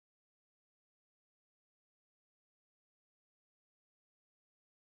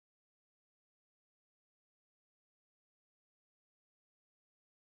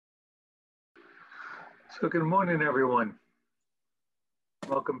So good morning, everyone.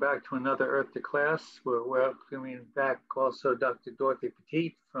 Welcome back to another Earth2Class. We're welcoming back also Dr. Dorothy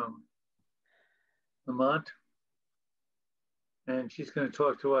Peteet from Vermont. And she's going to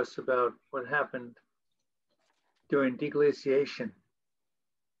talk to us about what happened during deglaciation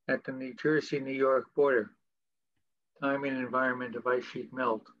at the New Jersey-New York border, time and environment of ice sheet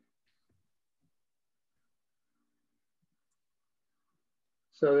melt.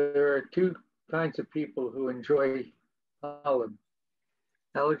 So there are two kinds of people who enjoy pollen: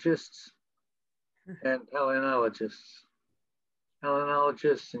 allergists and palynologists.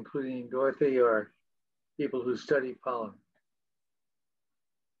 Palynologists, including Dorothy, are people who study pollen.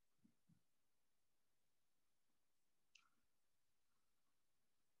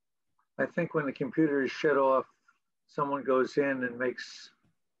 I think when the computer is shut off, someone goes in and makes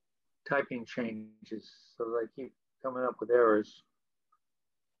typing changes, so they keep coming up with errors.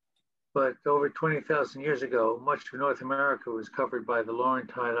 But over 20,000 years ago, much of North America was covered by the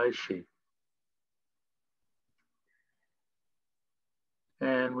Laurentide ice sheet.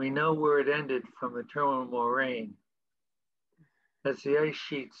 And we know where it ended from the terminal moraine. As the ice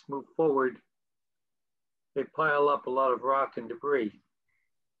sheets move forward, they pile up a lot of rock and debris.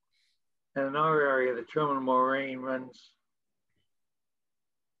 And in our area, the terminal moraine runs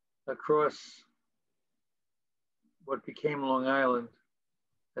across what became Long Island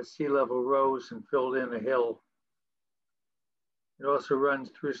as sea level rose and filled in a hill. It also runs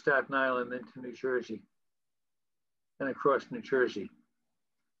through Staten Island into New Jersey and across New Jersey.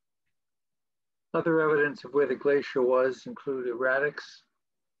 Other evidence of where the glacier was include erratics,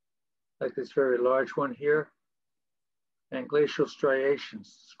 like this very large one here, and glacial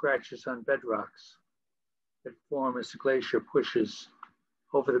striations, scratches on bedrocks that form as the glacier pushes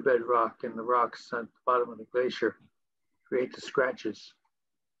over the bedrock, and the rocks at the bottom of the glacier create the scratches.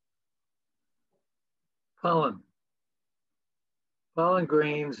 Pollen. Pollen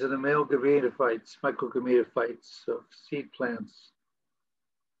grains are the male gametophytes, microgametophytes of seed plants,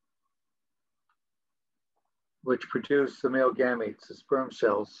 which produce the male gametes, the sperm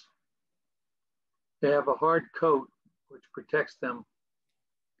cells. They have a hard coat which protects them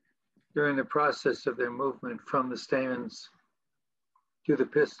during the process of their movement from the stamens to the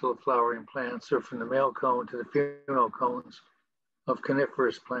pistil of flowering plants, or from the male cone to the female cones of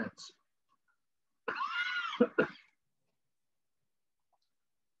coniferous plants.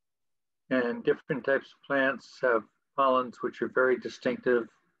 And different types of plants have pollens which are very distinctive,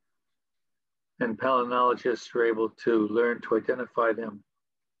 and palynologists are able to learn to identify them.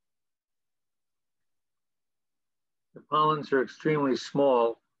 The pollens are extremely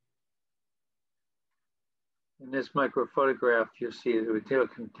small. In this microphotograph, you'll see that we're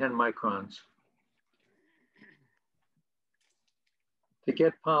taking 10 microns. To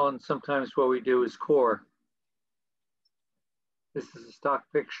get pollen, sometimes what we do is core. This is a stock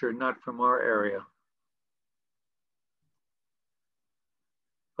picture, not from our area.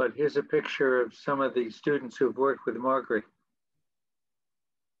 But here's a picture of some of the students who've worked with Margie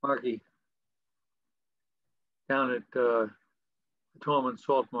down at the Tolman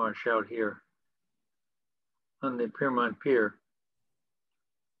Salt Marsh out here on the Piermont Pier.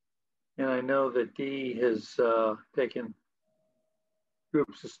 And I know that Dee has taken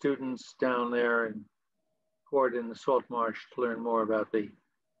groups of students down there and poured in the salt marsh to learn more about the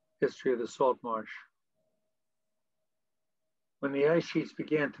history of the salt marsh. When the ice sheets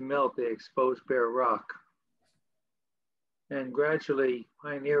began to melt, they exposed bare rock. And gradually,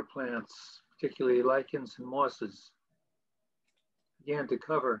 pioneer plants, particularly lichens and mosses, began to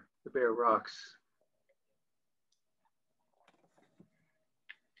cover the bare rocks.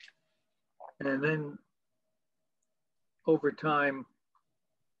 And then over time,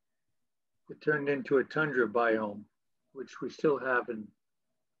 it turned into a tundra biome, which we still have in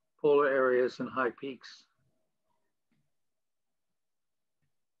polar areas and high peaks.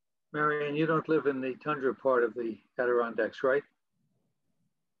 Marianne, you don't live in the tundra part of the Adirondacks, right?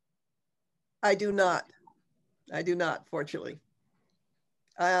 I do not. I do not, fortunately.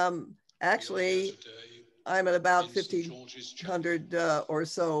 Actually, I'm at about 1,500 or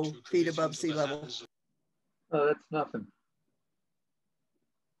so feet above sea level. Oh, that's nothing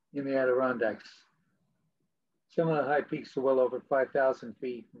in the Adirondacks. Some of the high peaks are well over 5,000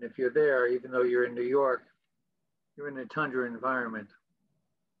 feet. And if you're there, even though you're in New York, you're in a tundra environment.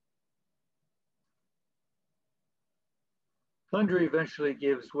 Tundra eventually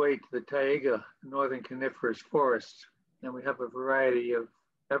gives way to the taiga, northern coniferous forest, and we have a variety of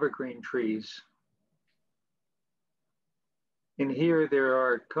evergreen trees. In here, there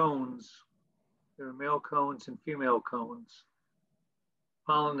are cones. There are male cones and female cones.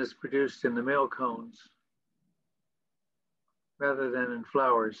 Pollen is produced in the male cones, rather than in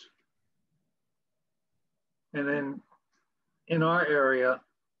flowers. And then in our area,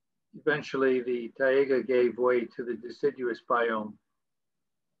 eventually the taiga gave way to the deciduous biome,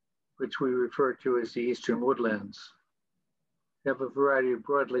 which we refer to as the eastern woodlands. We have a variety of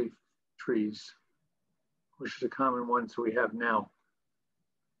broadleaf trees, which are the common ones we have now.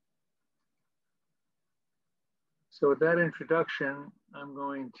 So with that introduction, I'm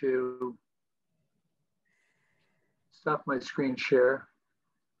going to stop my screen share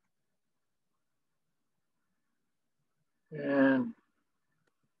and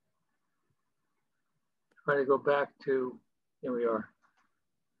try to go back to, here we are.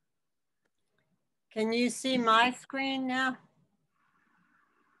 Can you see my screen now?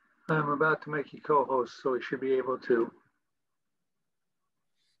 I'm about to make you co-host, so we should be able to.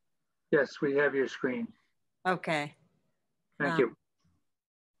 Yes, we have your screen. Okay. Thank you.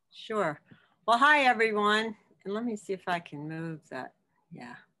 Sure. Well, hi, everyone. And let me see if I can move that.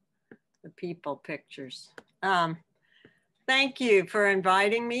 Yeah, the people pictures. Thank you for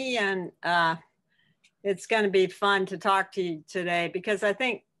inviting me. And it's going to be fun to talk to you today because I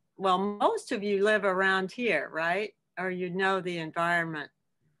think, well, most of you live around here, right? Or you know the environment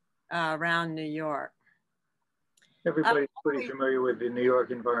around New York. Everybody's pretty familiar with the New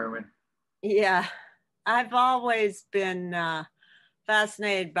York environment. Yeah, I've always been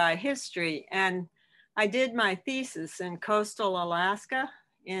fascinated by history, and I did my thesis in coastal Alaska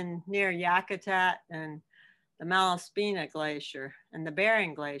near Yakutat and the Malaspina Glacier and the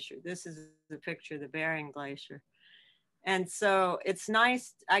Bering Glacier. This is a picture of the Bering Glacier. And so it's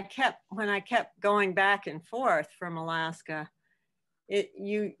nice, when I kept going back and forth from Alaska,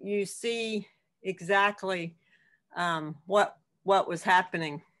 you see exactly what was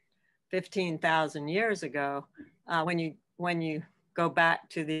happening 15,000 years ago when you go back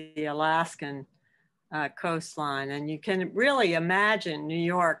to the Alaskan coastline, and you can really imagine New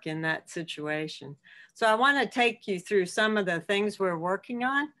York in that situation. So I want to take you through some of the things we're working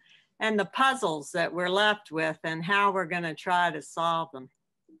on and the puzzles that we're left with and how we're going to try to solve them.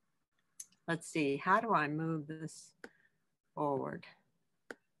 Let's see, how do I move this forward?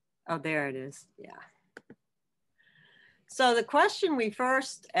 Oh, there it is, yeah. So the question we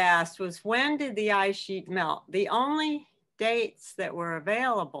first asked was, when did the ice sheet melt? The only dates that were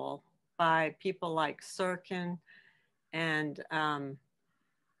available by people like Sirkin, and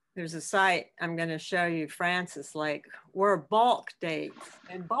there's a site I'm going to show you, Francis Lake, were bulk dates.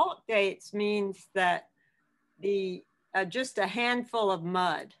 And bulk dates means that just a handful of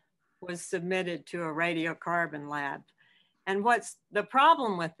mud was submitted to a radiocarbon lab. And what's the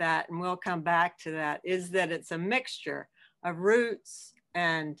problem with that, and we'll come back to that, is that it's a mixture of roots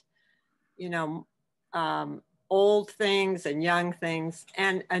and, old things and young things.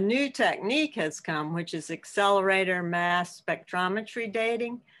 And a new technique has come, which is accelerator mass spectrometry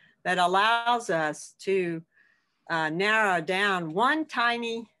dating, that allows us to narrow down one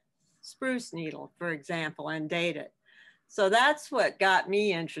tiny spruce needle, for example, and date it. So that's what got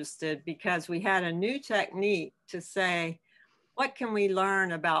me interested, because we had a new technique to say, what can we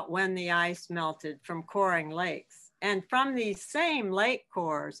learn about when the ice melted from coring lakes? And from these same lake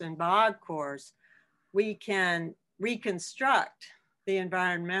cores and bog cores, we can reconstruct the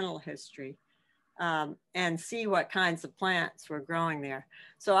environmental history and see what kinds of plants were growing there.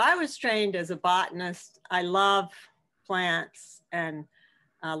 So I was trained as a botanist. I love plants and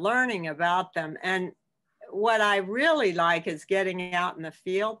learning about them. And what I really like is getting out in the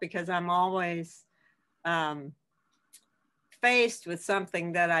field, because I'm always faced with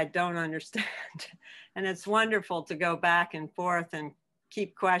something that I don't understand. And it's wonderful to go back and forth and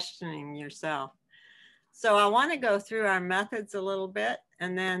keep questioning yourself. So I want to go through our methods a little bit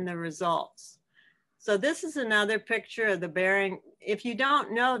and then the results. So this is another picture of the Bering. If you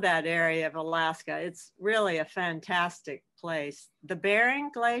don't know that area of Alaska, it's really a fantastic place. The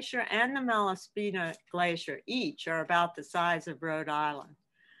Bering Glacier and the Malaspina Glacier each are about the size of Rhode Island.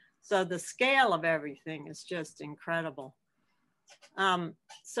 So the scale of everything is just incredible.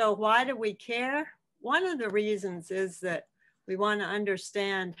 So why do we care? One of the reasons is that we want to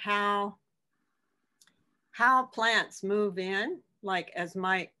understand how plants move in. Like, as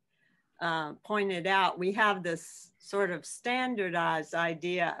Mike pointed out, we have this sort of standardized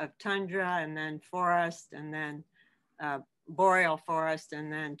idea of tundra and then forest and then boreal forest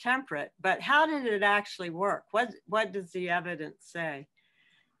and then temperate. But how did it actually work? What does the evidence say?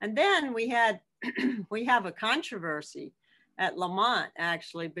 And then we have a controversy at Lamont,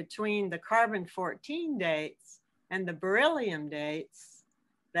 actually, between the carbon-14 dates and the beryllium dates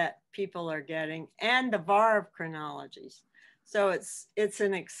that people are getting and the VARV chronologies. So it's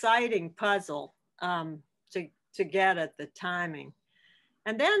an exciting puzzle to to get at the timing.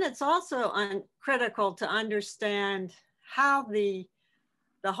 And then it's also critical to understand how the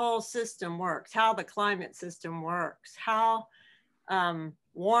whole system works, how the climate system works, how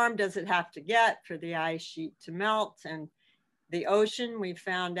warm does it have to get for the ice sheet to melt, and the ocean, we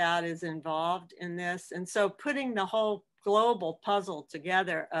found out, is involved in this. And so putting the whole global puzzle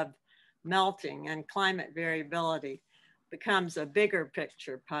together of melting and climate variability becomes a bigger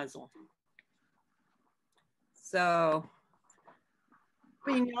picture puzzle. So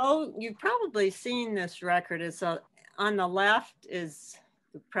we know, you've probably seen this record. On the left is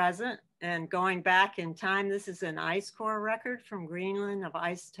the present, and going back in time, this is an ice core record from Greenland of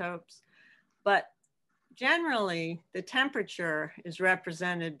isotopes. But generally, the temperature is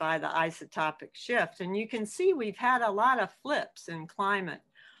represented by the isotopic shift. And you can see we've had a lot of flips in climate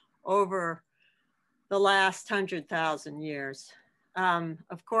over the last 100,000 years.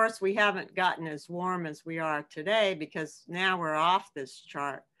 Of course, we haven't gotten as warm as we are today because now we're off this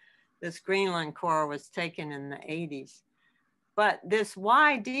chart. This Greenland core was taken in the 80s. But this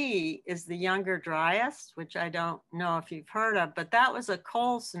YD is the Younger Dryas, which I don't know if you've heard of, but that was a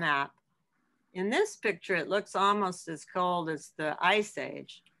cold snap. In this picture, it looks almost as cold as the Ice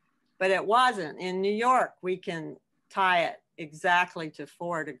Age, but it wasn't. In New York, we can tie it exactly to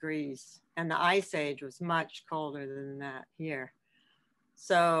 4 degrees, and the Ice Age was much colder than that here.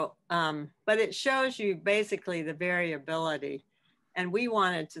 So, but it shows you basically the variability, and we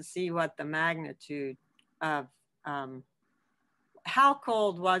wanted to see what the magnitude of, how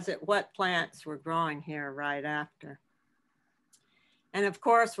cold was it, what plants were growing here right after. And of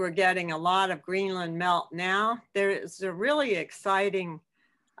course, we're getting a lot of Greenland melt now. There is a really exciting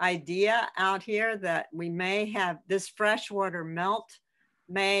idea out here that we may have this freshwater melt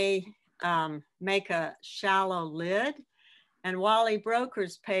may make a shallow lid. And Wally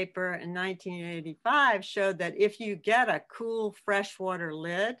Broker's paper in 1985 showed that if you get a cool freshwater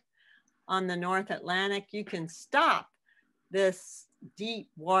lid on the North Atlantic, you can stop this deep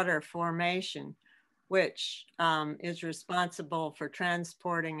water formation, which is responsible for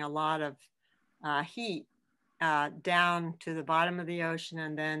transporting a lot of heat down to the bottom of the ocean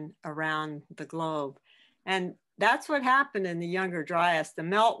and then around the globe. And that's what happened in the Younger Dryas. The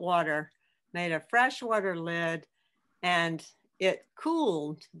meltwater made a freshwater lid, and it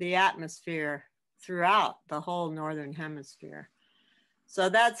cooled the atmosphere throughout the whole Northern Hemisphere. So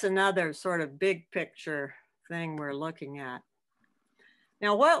that's another sort of big picture thing we're looking at.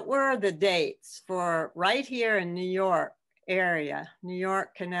 Now, what were the dates for right here in New York area, New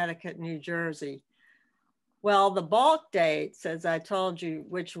York, Connecticut, New Jersey? Well, the bulk dates, as I told you,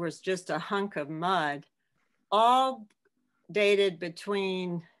 which was just a hunk of mud, all dated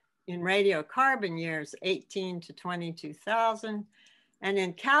between, in radiocarbon years, 18 to 22,000. And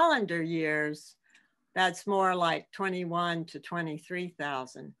in calendar years, that's more like 21 to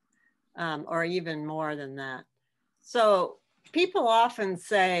 23,000, or even more than that. So people often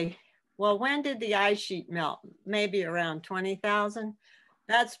say, well, when did the ice sheet melt? Maybe around 20,000.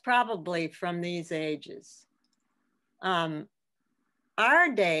 That's probably from these ages. Our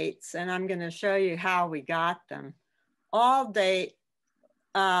dates, and I'm going to show you how we got them, all date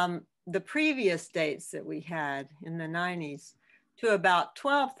the previous dates that we had in the 90s to about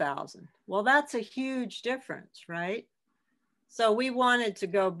 12,000. Well, that's a huge difference, right? So we wanted to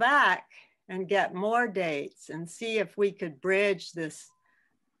go back and get more dates and see if we could bridge this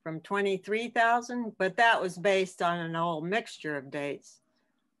from 23,000, but that was based on an old mixture of dates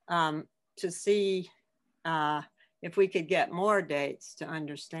to see if we could get more dates to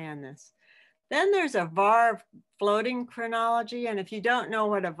understand this. Then there's a VARV floating chronology. And if you don't know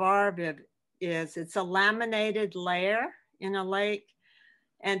what a VARV is, it's a laminated layer in a lake.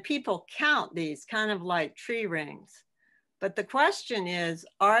 And people count these kind of like tree rings. But the question is,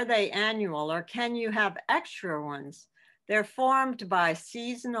 are they annual or can you have extra ones? They're formed by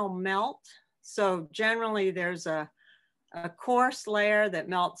seasonal melt. So generally there's a coarse layer that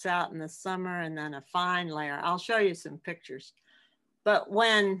melts out in the summer and then a fine layer. I'll show you some pictures. But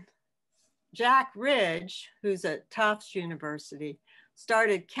when Jack Ridge, who's at Tufts University,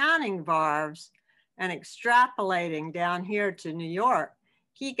 started counting VARVs and extrapolating down here to New York,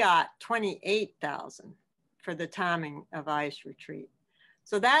 he got 28,000 for the timing of ice retreat.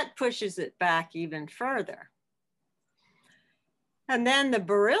 So that pushes it back even further. And then the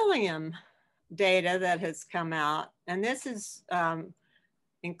beryllium data that has come out, and this is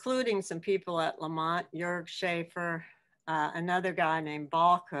including some people at Lamont, Jörg Schaefer, another guy named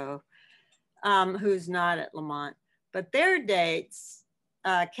Balco, who's not at Lamont, but their dates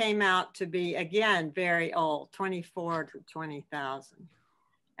came out to be, again, very old, 24 to 20,000.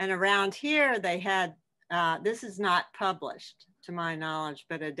 And around here, they had This is not published to my knowledge,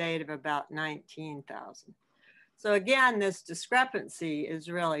 but a date of about 19,000. So again, this discrepancy is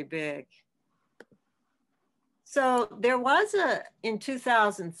really big. So there was in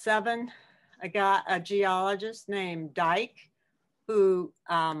 2007, a geologist named Dyke who,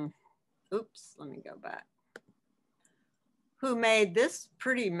 oops, let me go back, who made this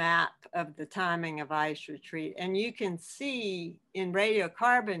pretty map of the timing of ice retreat. And you can see in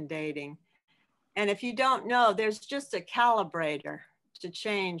radiocarbon dating, and if you don't know, there's just a calibrator to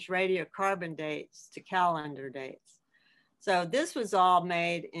change radiocarbon dates to calendar dates. So this was all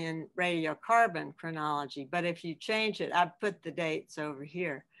made in radiocarbon chronology, but if you change it, I've put the dates over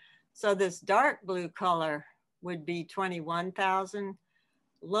here. So this dark blue color would be 21,000.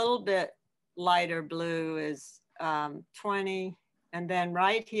 A little bit lighter blue is 20. And then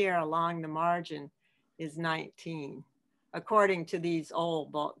right here along the margin is 19, according to these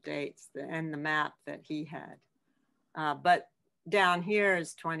old bulk dates and the map that he had. But down here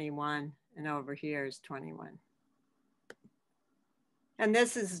is 21 and over here is 21. And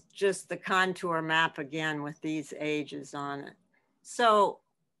this is just the contour map again with these ages on it. So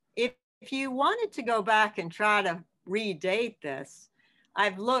if you wanted to go back and try to redate this,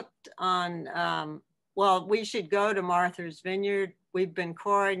 I've looked on, well, we should go to Martha's Vineyard. We've been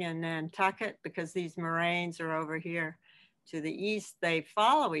coring in Nantucket because these moraines are over here to the east. They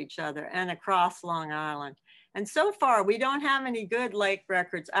follow each other and across Long Island. And so far, we don't have any good lake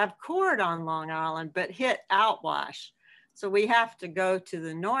records. I've cored on Long Island, but hit outwash. So we have to go to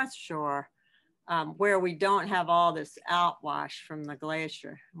the North Shore where we don't have all this outwash from the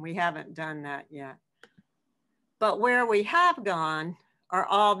glacier. We haven't done that yet. But where we have gone are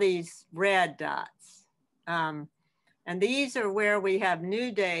all these red dots. And these are where we have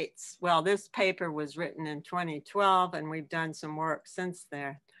new dates. Well, this paper was written in 2012 and we've done some work since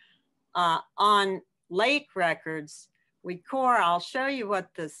there. On lake records, we core, I'll show you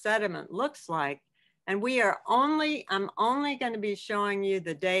what the sediment looks like. And I'm only going to be showing you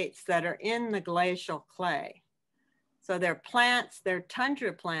the dates that are in the glacial clay. So they're plants, they're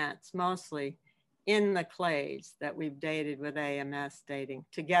tundra plants mostly in the clays that we've dated with AMS dating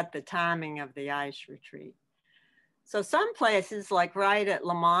to get the timing of the ice retreat. So some places like right at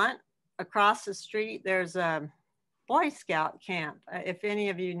Lamont, across the street, there's a Boy Scout camp. If any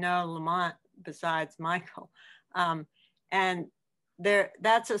of you know Lamont besides Michael. And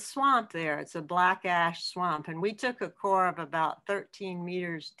that's a swamp there. It's a black ash swamp. And we took a core of about 13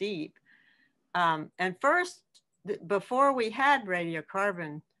 meters deep. And first, before we had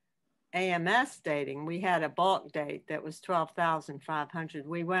radiocarbon AMS dating, we had a bulk date that was 12,500.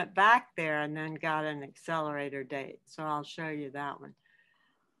 We went back there and then got an accelerator date. So I'll show you that one.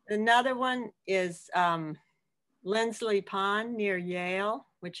 Another one is Lindsley Pond near Yale,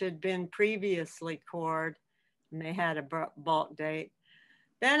 which had been previously cored. And they had a bulk date.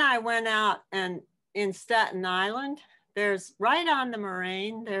 Then I went out and in Staten Island, there's right on the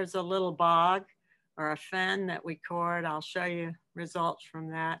moraine, there's a little bog or a fen that we cored. I'll show you results from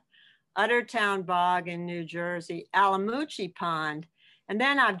that. Uttertown Bog in New Jersey, Alamucci Pond. And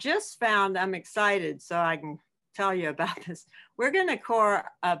then I've just found, I'm excited so I can tell you about this. We're gonna core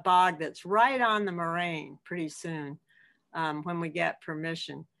a bog that's right on the moraine pretty soon when we get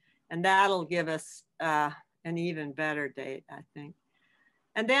permission. And that'll give us an even better date, I think.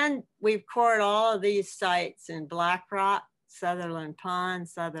 And then we've cored all of these sites in Black Rock, Sutherland Pond,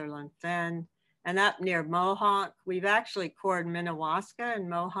 Sutherland Fen, and up near Mohawk. We've actually cored Minnewaska and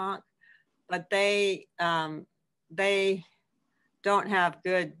Mohawk, but they don't have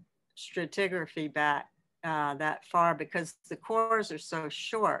good stratigraphy back that far because the cores are so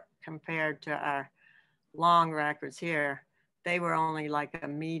short compared to our long records here. They were only like a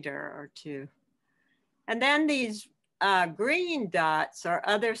meter or two. And then these green dots are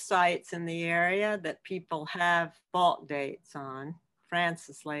other sites in the area that people have bulk dates on.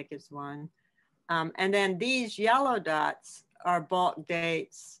 Francis Lake is one. And then these yellow dots are bulk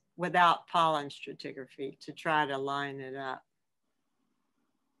dates without pollen stratigraphy to try to line it up.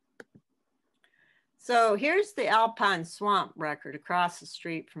 So here's the Alpine Swamp record across the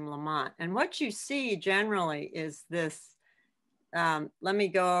street from Lamont. And what you see generally is this, let me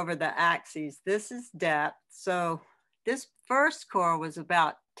go over the axes. This is depth. So this first core was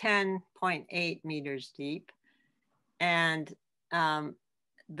about 10.8 meters deep. And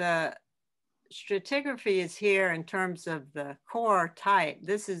the stratigraphy is here in terms of the core type.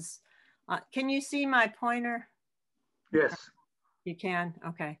 This is, can you see my pointer? Yes. You can,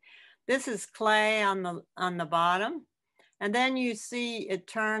 okay. This is clay on the bottom. And then you see it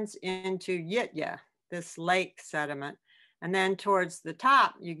turns into yitya, this lake sediment. And then towards the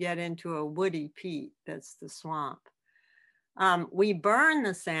top, you get into a woody peat. That's the swamp. We burn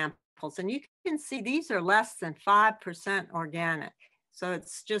the samples, and you can see these are less than 5% organic. So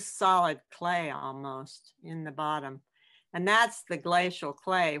it's just solid clay almost in the bottom. And that's the glacial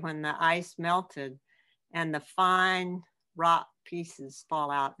clay when the ice melted and the fine rock pieces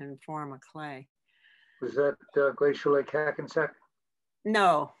fall out and form a clay. Was that Glacial Lake Hackensack?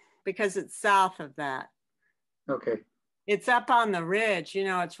 No, because it's south of that. Okay. It's up on the ridge, you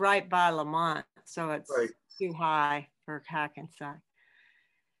know, it's right by Lamont, so it's right. Too high for Hackensack.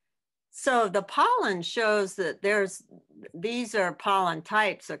 So the pollen shows that these are pollen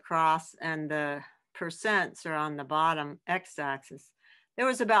types across, and the percents are on the bottom x-axis. There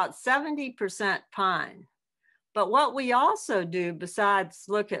was about 70% pine. But what we also do besides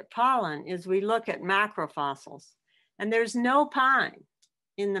look at pollen is we look at macrofossils, and there's no pine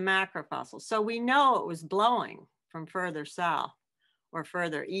in the macrofossils. So we know it was blowing from further south or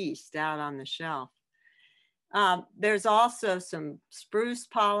further east out on the shelf. There's also some spruce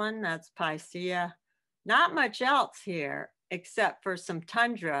pollen, that's Picea. Not much else here except for some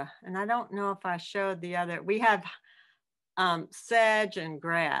tundra. And I don't know if I showed the other, we have sedge and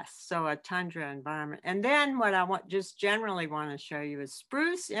grass, so a tundra environment. And then what I just generally want to show you is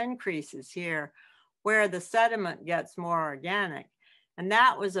spruce increases here where the sediment gets more organic. And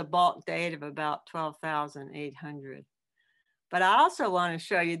that was a bulk date of about 12,800. But I also want to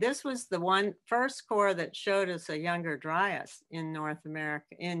show you, this was the first core that showed us a younger Dryas in North America,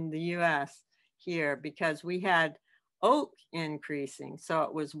 in the US here, because we had oak increasing. So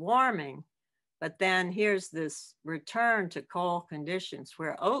it was warming. But then here's this return to cold conditions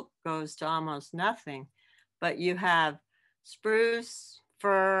where oak goes to almost nothing, but you have spruce,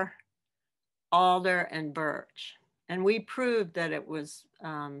 fir, alder, and birch. And we proved that it was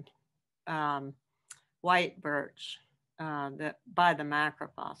white birch that by the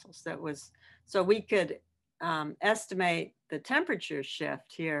macrofossils. That was, so we could estimate the temperature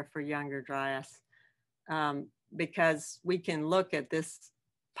shift here for younger Dryas because we can look at this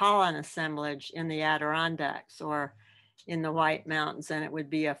pollen assemblage in the Adirondacks or in the White Mountains, and it would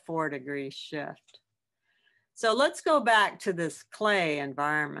be a 4-degree shift. So let's go back to this clay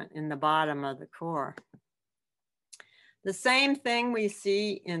environment in the bottom of the core. The same thing we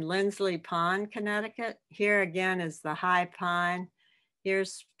see in Lindsley Pond, Connecticut. Here again is the high pine.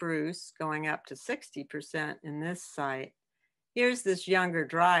 Here's spruce going up to 60% in this site. Here's this younger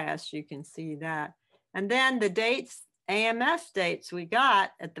Dryas, you can see that. And then the dates, AMS dates we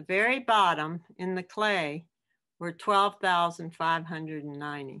got at the very bottom in the clay were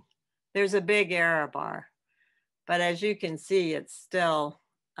 12,590. There's a big error bar, but as you can see, it's still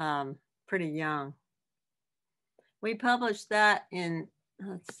pretty young. We published that in,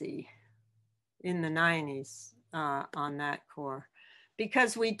 let's see, in the 90s on that core,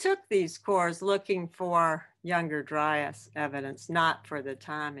 because we took these cores looking for younger Dryas evidence, not for the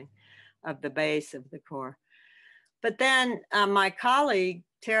timing of the base of the core. But then my colleague,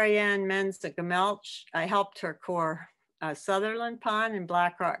 Terry Ann Menza-Gamelch, I helped her core Sutherland Pond in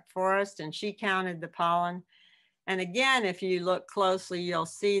Black Rock Forest, and she counted the pollen. And again, if you look closely, you'll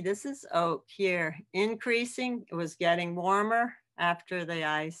see this is oak here increasing. It was getting warmer after the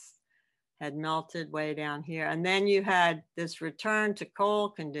ice had melted way down here. And then you had this return to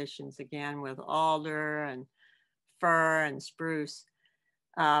cold conditions again with alder and fir and spruce.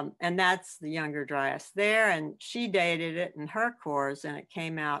 And that's the younger Dryas there. And she dated it in her cores, and it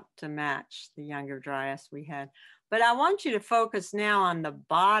came out to match the younger Dryas we had. But I want you to focus now on the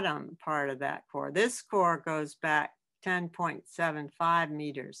bottom part of that core. This core goes back 10.75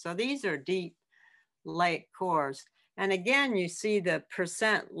 meters. So these are deep lake cores. And again, you see the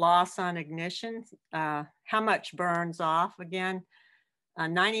percent loss on ignition, how much burns off again,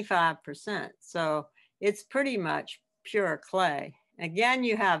 95%. So it's pretty much pure clay. Again,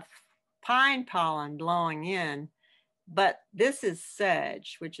 you have pine pollen blowing in, but this is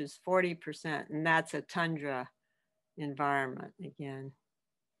sedge, which is 40%, and that's a tundra environment again.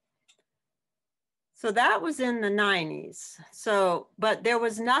 So that was in the 90s. So, but there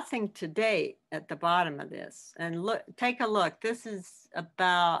was nothing to date at the bottom of this. And look, take a look. This is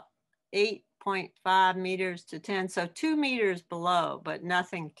about 8.5 meters to 10, so 2 meters below, but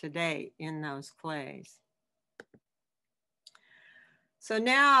nothing to date in those clays. So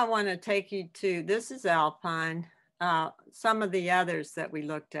now I want to take you to, this is alpine, some of the others that we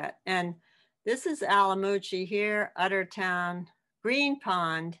looked at. And this is Alamuchi here, Uttertown. Green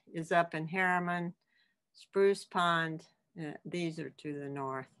Pond is up in Harriman. Spruce Pond, these are to the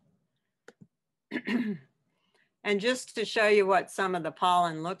north. And just to show you what some of the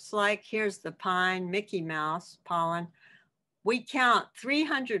pollen looks like, here's the pine Mickey Mouse pollen. we count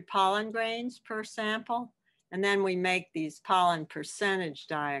 300 pollen grains per sample, and then we make these pollen percentage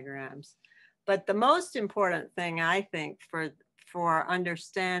diagrams. But the most important thing, I think, for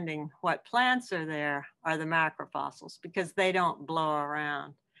understanding what plants are there are the macrofossils, because they don't blow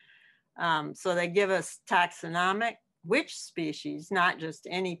around. So they give us taxonomic, which species, not just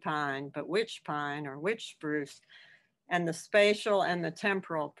any pine, but which pine or which spruce, and the spatial and the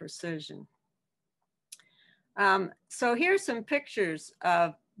temporal precision. So here's some pictures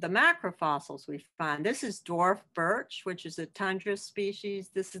of the macrofossils we find. This is dwarf birch, which is a tundra species.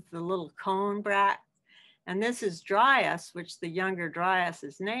 This is the little cone bract. And this is Dryas, which the younger Dryas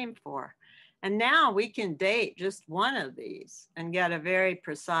is named for. And now we can date just one of these and get a very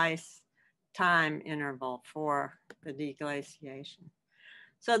precise time interval for the deglaciation.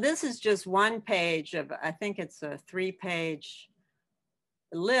 So this is just one page of, I think it's a 3-page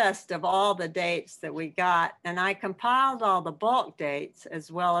list of all the dates that we got. And I compiled all the bulk dates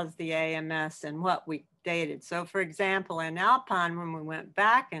as well as the AMS and what we dated. So for example, in Alpine, when we went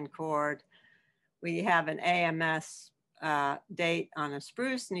back in cord, we have an AMS date on a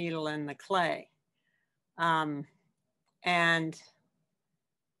spruce needle in the clay. And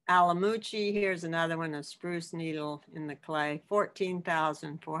Alamucci, here's another one, a spruce needle in the clay,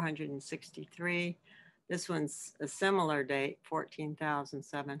 14,463. This one's a similar date,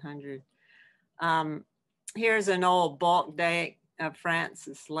 14,700. Here's an old bulk date of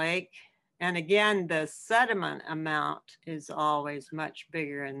Francis Lake. And again, the sediment amount is always much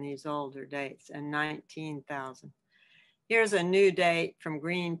bigger in these older dates, and 19,000. Here's a new date from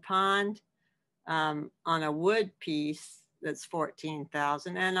Green Pond on a wood piece that's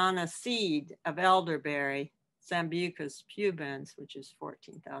 14,000, and on a seed of elderberry, Sambucus pubens, which is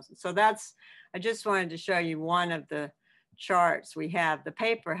 14,000. So that's, I just wanted to show you one of the charts we have. The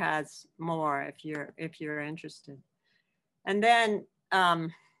paper has more if you're interested. And then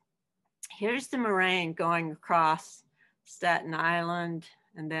here's the moraine going across Staten Island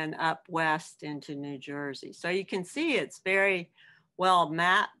and then up west into New Jersey. So you can see it's very well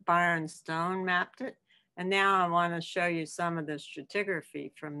mapped. Byron Stone mapped it. And now I want to show you some of the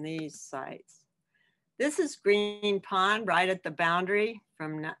stratigraphy from these sites. This is Green Pond right at the boundary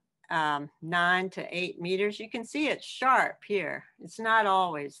from 9 to 8 meters. You can see it's sharp here. It's not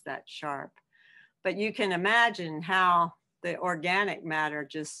always that sharp, but you can imagine how the organic matter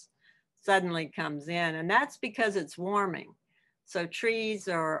just suddenly comes in, and that's because it's warming. So trees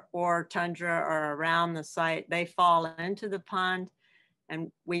or tundra are around the site, they fall into the pond,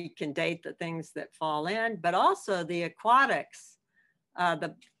 and we can date the things that fall in, but also the aquatics,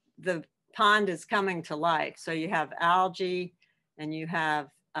 the pond is coming to life. So you have algae and you have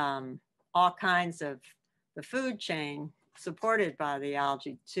all kinds of the food chain supported by the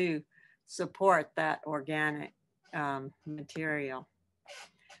algae to support that organic material.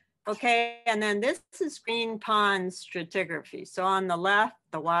 Okay, and then this is Green Pond stratigraphy. So on the left,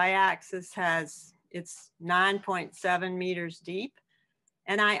 the y-axis has, it's 9.7 meters deep.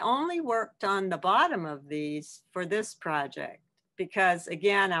 And I only worked on the bottom of these for this project because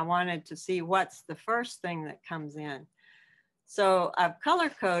again, I wanted to see what's the first thing that comes in. So I've color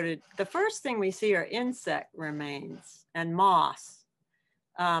coded, the first thing we see are insect remains and moss.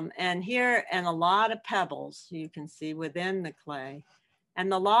 And here, and a lot of pebbles you can see within the clay. And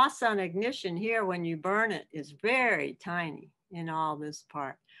the loss on ignition here when you burn it is very tiny in all this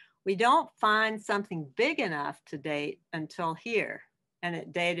part. We don't find something big enough to date until here. And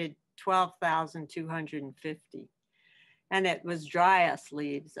it dated 12,250. And it was Dryas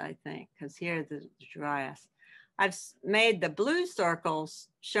leaves, I think, because here the Dryas. I've made the blue circles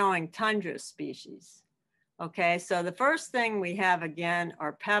showing tundra species. Okay, so the first thing we have again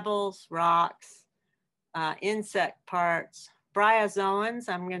are pebbles, rocks, insect parts, bryozoans.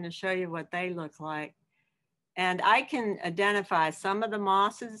 I'm going to show you what they look like. And I can identify some of the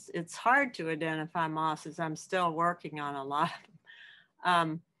mosses. It's hard to identify mosses. I'm still working on a lot of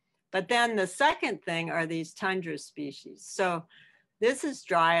them. But then the second thing are these tundra species. So this is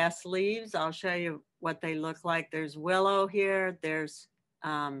Dryas leaves. I'll show you what they look like. There's willow here. There's,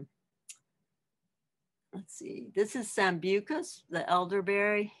 let's see, this is Sambucus, the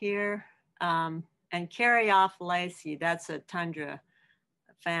elderberry here. And Caryophyllaceae, that's a tundra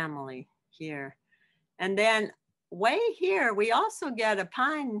family here. And then way here, we also get a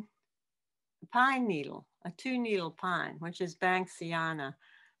pine needle, a 2-needle pine, which is Banksiana,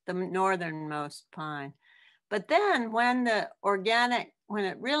 the northernmost pine. But then when the organic, when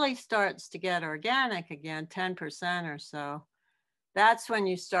it really starts to get organic again, 10% or so, that's when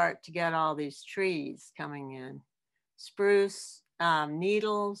you start to get all these trees coming in. Spruce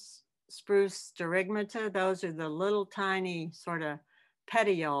needles, spruce sterigmata. Those are the little tiny sort of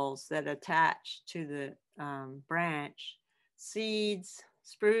petioles that attach to the branch. Seeds,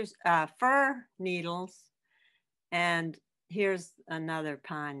 spruce, fir needles, and here's another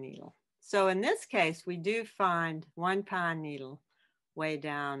pine needle. So in this case, we do find one pine needle way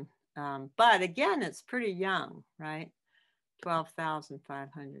down, but again, it's pretty young, right?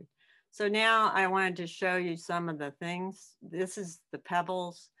 12,500. So now I wanted to show you some of the things. This is the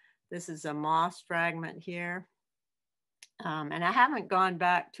pebbles. This is a moss fragment here. And I haven't gone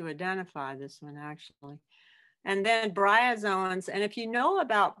back to identify this one actually. And then bryozoans. And if you know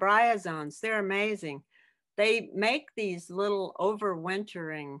about bryozoans, they're amazing. They make these little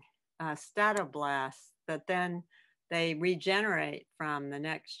overwintering statoblasts that then they regenerate from the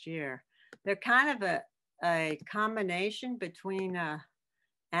next year. They're kind of a combination between an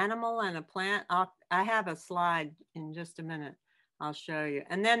animal and a plant. I have a slide in just a minute. I'll show you.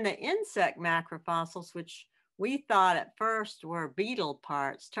 And then the insect macrofossils, which we thought at first were beetle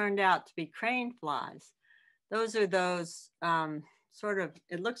parts, turned out to be crane flies. Those are those sort of,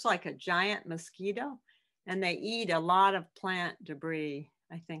 it looks like a giant mosquito, and they eat a lot of plant debris,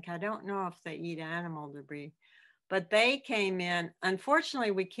 I think. I don't know if they eat animal debris, but they came in.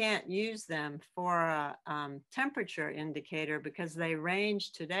 Unfortunately, we can't use them for a temperature indicator because they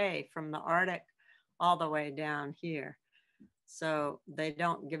range today from the Arctic all the way down here. So they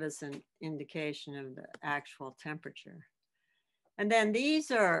don't give us an indication of the actual temperature. And then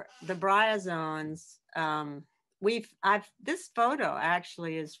these are the bryozoans. This photo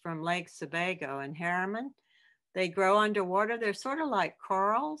actually is from Lake Sebago in Harriman. They grow underwater. They're sort of like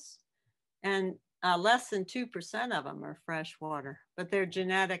corals, and less than 2% of them are freshwater, but they're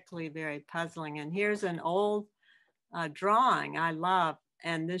genetically very puzzling. And here's an old drawing I love,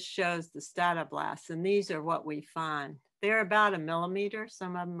 and this shows the statoblasts, and these are what we find. They're about 1 millimeter.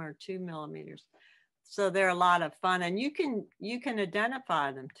 Some of them are 2 millimeters. So they're a lot of fun, and you can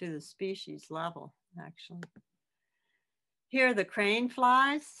identify them to the species level, actually. Here are the crane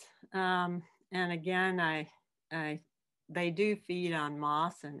flies, and again, they do feed on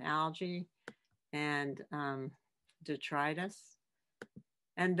moss and algae and detritus.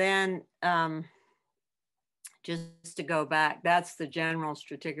 And then just to go back, that's the general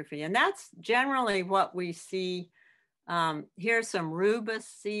stratigraphy, and that's generally what we see. Here's some rubus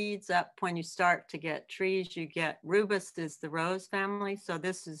seeds up. When you start to get trees, you get rubus is the rose family. So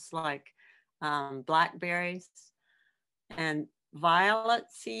this is like blackberries and violet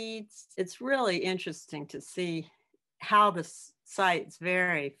seeds. It's really interesting to see how the sites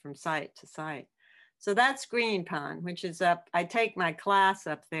vary from site to site. So that's green pond, which is up. I take my class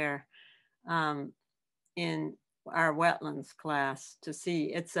up there in our wetlands class to see.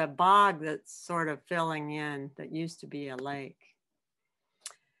 It's a bog that's sort of filling in that used to be a lake.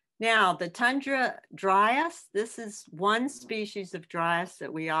 Now, the tundra dryas, this is one species of dryas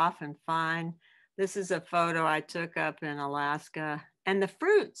that we often find. This is a photo I took up in Alaska, and the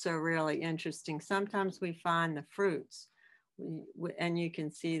fruits are really interesting. Sometimes we find the fruits, and you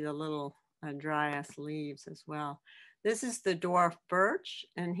can see the little dryas leaves as well. This is the dwarf birch,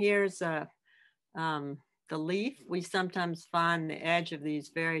 and here's the leaf. We sometimes find the edge of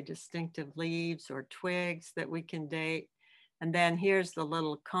these very distinctive leaves or twigs that we can date. And then here's the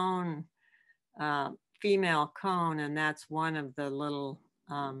little cone, female cone, and that's one of the little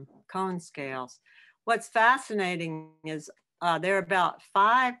cone scales. What's fascinating is there are about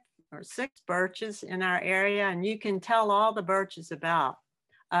 5 or 6 birches in our area, and you can tell all the birches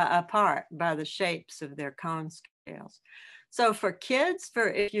apart by the shapes of their cone scales. So for kids,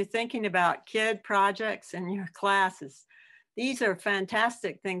 if you're thinking about kid projects in your classes, these are a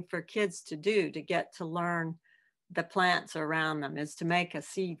fantastic thing for kids to do to get to learn the plants around them, is to make a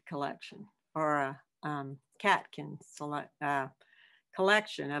seed collection or a catkin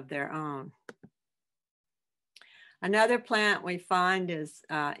collection of their own. Another plant we find is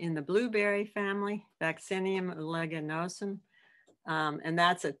in the blueberry family, Vaccinium oleaginosum, and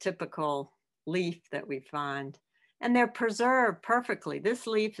that's a typical leaf that we find. And they're preserved perfectly. This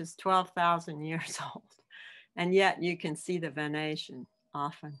leaf is 12,000 years old, and yet you can see the venation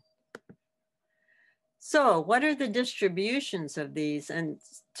often. So what are the distributions of these? And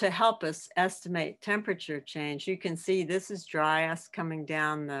to help us estimate temperature change, you can see this is dryas coming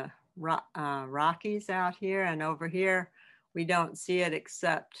down the Rockies out here, and over here we don't see it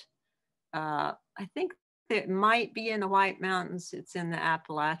except I think it might be in the White Mountains. It's in the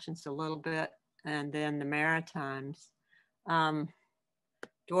Appalachians a little bit, and then the Maritimes.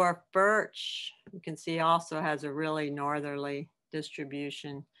 Dwarf birch, you can see, also has a really northerly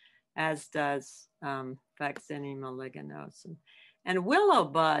distribution, as does Vaccinium oleaginosum. And willow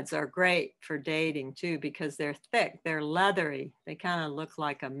buds are great for dating too, because they're thick, they're leathery. They kind of look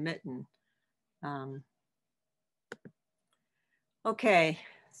like a mitten. Okay,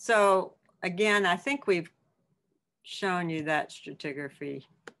 so again, I think we've shown you that stratigraphy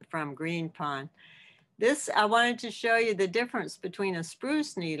from Green Pond. This, I wanted to show you the difference between a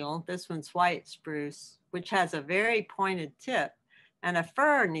spruce needle, this one's white spruce, which has a very pointed tip, and a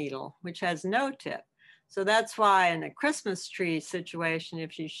fir needle, which has no tip. So that's why in a Christmas tree situation,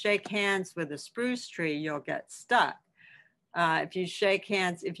 if you shake hands with a spruce tree, you'll get stuck. If you shake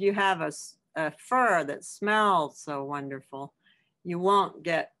hands, if you have a fir that smells so wonderful, you won't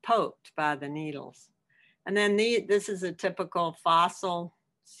get poked by the needles. And then this is a typical fossil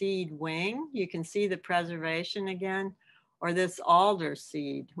seed wing. You can see the preservation again, or this alder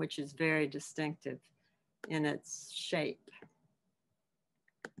seed, which is very distinctive in its shape.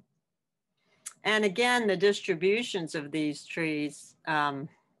 And again, the distributions of these trees,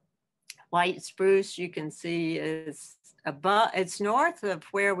 white spruce, you can see is above, it's north of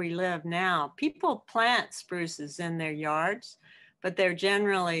where we live now. People plant spruces in their yards, but they're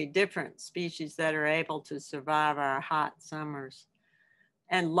generally different species that are able to survive our hot summers.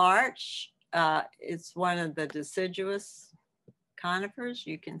 And larch, it's one of the deciduous conifers,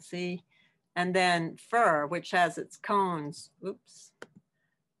 you can see. And then fir, which has its cones,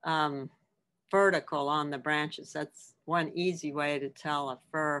 vertical on the branches. That's one easy way to tell a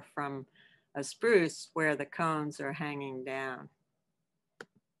fir from a spruce, where the cones are hanging down.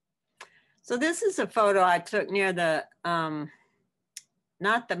 So this is a photo I took near the,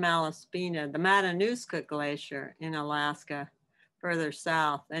 not the Malaspina, the Matanuska Glacier in Alaska, further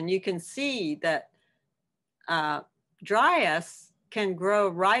south. And you can see that dryas can grow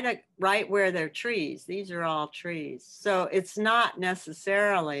right where they're trees. These are all trees. So it's not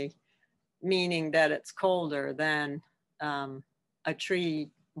necessarily meaning that it's colder than a tree,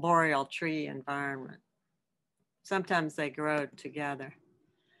 boreal tree environment. Sometimes they grow together.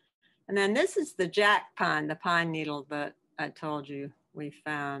 And then this is the jack pine, the pine needle that I told you we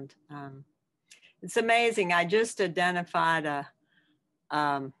found. It's amazing. I just identified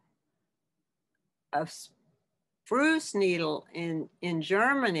a spruce needle in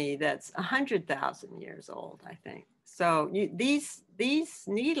Germany that's 100,000 years old, I think. So these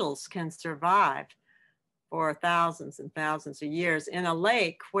needles can survive for thousands and thousands of years in a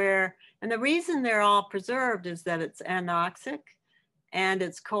lake where, and the reason they're all preserved is that it's anoxic and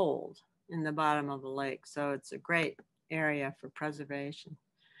it's cold in the bottom of the lake. So it's a great area for preservation.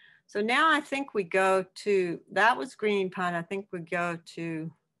 So now I think we go to, that was Green Pond. I think we go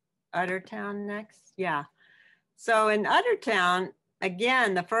to Uttertown next. Yeah. So in Uttertown,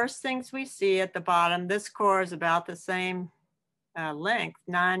 again, the first things we see at the bottom, this core is about the same length,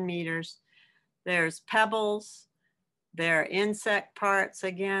 9 meters. There's pebbles, there are insect parts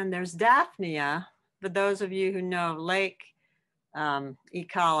again. There's Daphnia. For those of you who know lake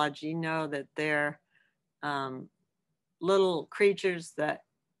ecology, know that they're little creatures that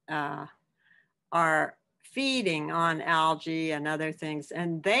are feeding on algae and other things,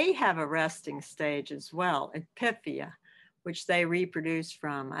 and they have a resting stage as well, Epiphyia, which they reproduce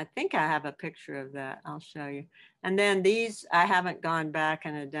from. I think I have a picture of that, I'll show you. And then these, I haven't gone back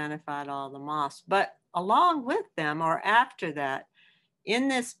and identified all the moss, but along with them or after that, in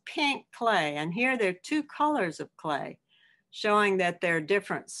this pink clay, and here there are 2 colors of clay, showing that there are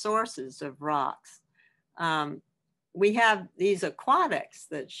different sources of rocks. We have these aquatics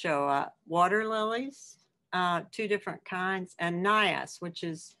that show up, water lilies, 2 different kinds, and nias, which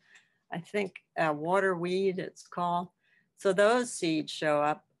is, I think, a water weed it's called. So those seeds show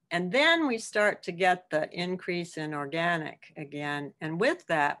up. And then we start to get the increase in organic again. And with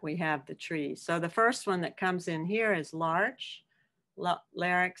that, we have the trees. So the first one that comes in here is larch,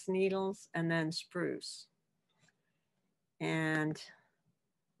 larix needles, and then spruce. And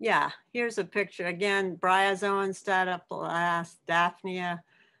yeah, here's a picture. Again, bryozoan statoplast, Daphnia,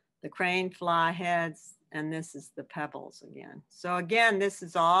 the crane fly heads, and this is the pebbles again. So again, this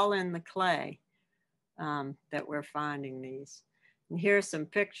is all in the clay that we're finding these. And here's some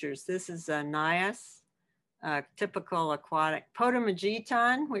pictures. This is a nias, typical aquatic.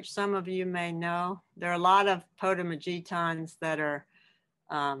 Potamogeton, which some of you may know. There are a lot of potamogetons that are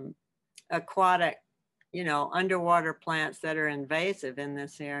aquatic, you know, underwater plants that are invasive in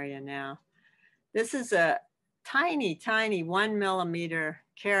this area now. This is a tiny, tiny 1 millimeter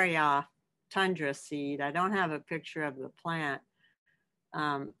carry-off tundra seed. I don't have a picture of the plant.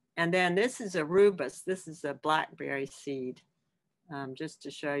 And then this is a rubus. This is a blackberry seed, just to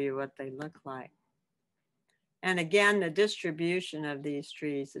show you what they look like. And again, the distribution of these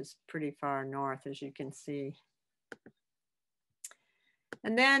trees is pretty far north, as you can see.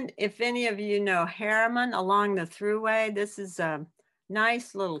 And then if any of you know Harriman along the thruway, this is a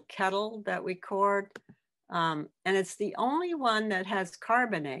nice little kettle that we cored. And it's the only one that has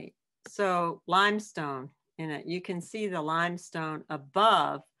carbonate, so limestone in it. You can see the limestone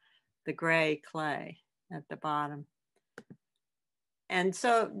above the gray clay at the bottom. And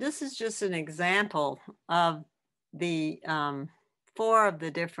so this is just an example of the 4 of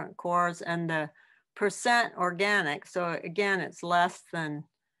the different cores and the percent organic. So again, it's less than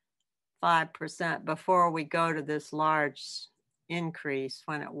 5% before we go to this large increase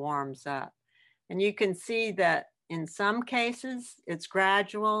when it warms up. And you can see that in some cases it's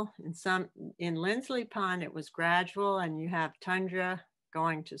gradual. In Lindsley Pond, it was gradual, and you have tundra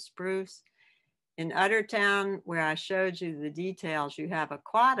going to spruce. In Uttertown, where I showed you the details, you have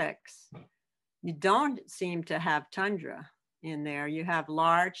aquatics. You don't seem to have tundra in there. You have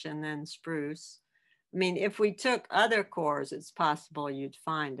larch and then spruce. I mean, if we took other cores, it's possible you'd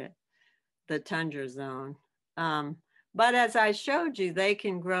find it, the tundra zone. But as I showed you, they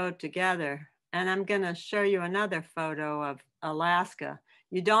can grow together. And I'm going to show you another photo of Alaska.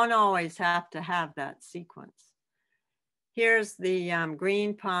 You don't always have to have that sequence. Here's the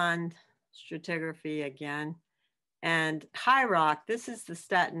green pond stratigraphy again. And High Rock, this is the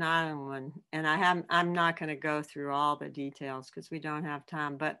Staten Island one. And I'm not going to go through all the details because we don't have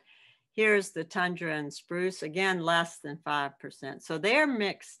time. But here's the tundra and spruce, again, less than 5%. So they're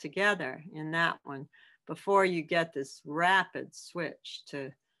mixed together in that one before you get this rapid switch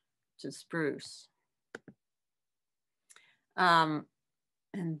to spruce. And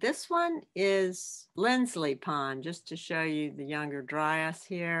this one is Lindsley Pond, just to show you the younger dryas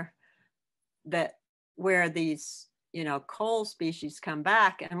here, that where these, you know, coal species come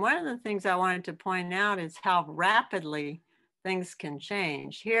back. And one of the things I wanted to point out is how rapidly things can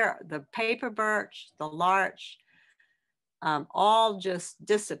change. Here, the paper birch, the larch, all just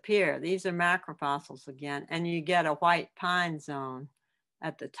disappear. These are macrofossils again, and you get a white pine zone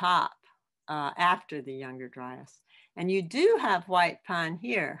at the top after the younger dryas. And you do have white pine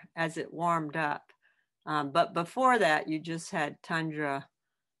here as it warmed up. But before that, you just had tundra.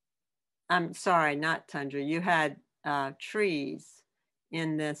 I'm sorry, not tundra. You had trees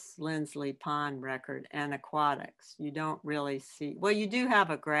in this Lindsley Pond record and aquatics. You don't really see, well, you do have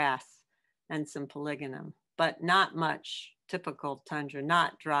a grass and some polygonum, but not much typical tundra,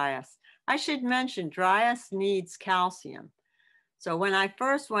 not dryas. I should mention dryas needs calcium. So when I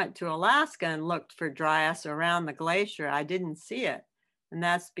first went to Alaska and looked for dryas around the glacier, I didn't see it. And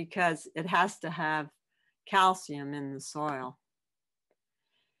that's because it has to have calcium in the soil.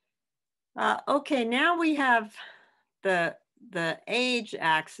 Okay, now we have the age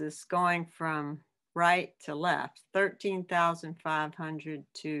axis going from right to left, 13,500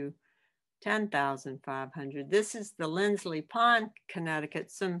 to 10,500. This is the Lindsley Pond, Connecticut.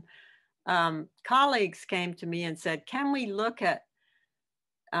 Some colleagues came to me and said, can we look at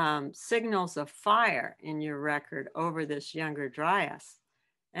signals of fire in your record over this younger dryas?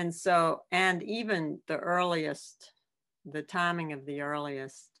 And so, and even the earliest, the timing of the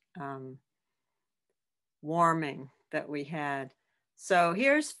earliest warming that we had. So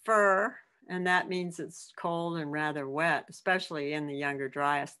here's fir, and that means it's cold and rather wet, especially in the younger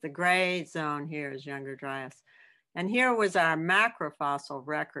dryas. The gray zone here is younger dryas. And here was our macrofossil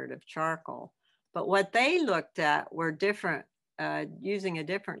record of charcoal. But what they looked at were different, using a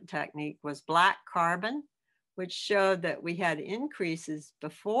different technique, was black carbon, which showed that we had increases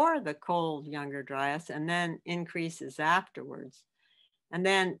before the cold younger dryas and then increases afterwards. And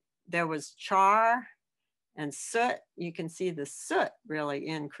then there was char and soot. You can see the soot really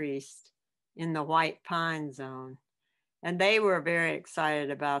increased in the white pine zone. And they were very excited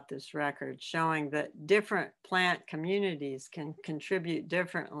about this record, showing that different plant communities can contribute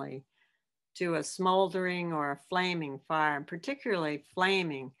differently to a smoldering or a flaming fire, and particularly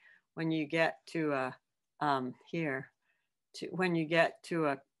flaming when you get to a, when you get to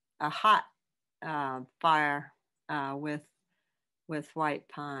a hot fire with white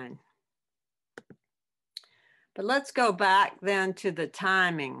pine. But let's go back then to the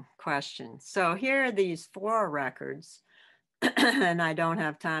timing question. So here are these 4 records, and I don't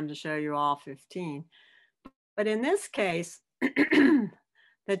have time to show you all 15. But in this case,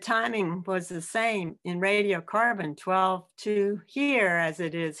 the timing was the same in radiocarbon 12-2 here as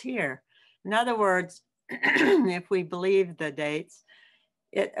it is here. In other words, if we believe the dates,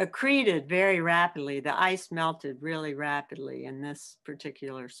 it accreted very rapidly. The ice melted really rapidly in this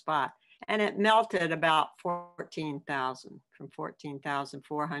particular spot. And it melted about 14,000, from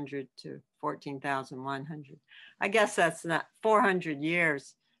 14,400 to 14,100. I guess that's not 400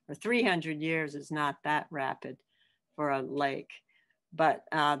 years or 300 years is not that rapid for a lake. but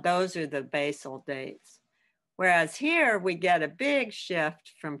those are the basal dates. Whereas here we get a big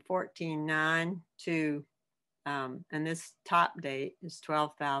shift from 14.9 to, and this top date is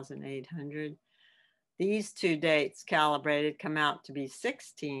 12,800. These two dates calibrated come out to be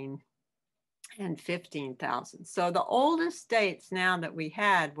 16 and 15,000. So the oldest dates now that we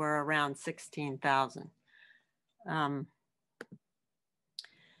had were around 16,000.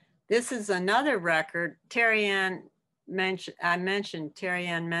 This is another record. I mentioned Terry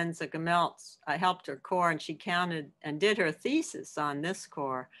Ann Menza-Gemeltz. I helped her core and she counted and did her thesis on this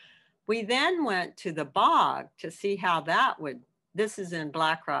core. We then went to the bog to see how that would, this is in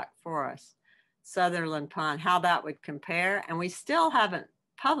Black Rock Forest, Sutherland Pond, how that would compare. And we still haven't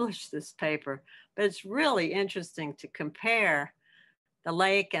published this paper, but it's really interesting to compare the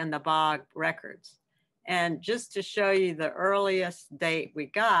lake and the bog records. And just to show you, the earliest date we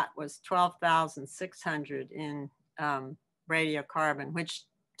got was 12,600 in radiocarbon, which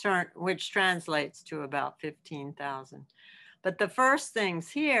translates to about 15,000. But the first things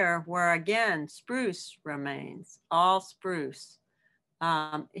here were, again, spruce remains, all spruce.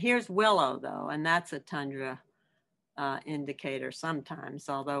 Here's willow, though, and that's a tundra indicator sometimes,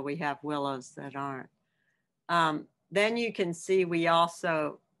 although we have willows that aren't. Then you can see we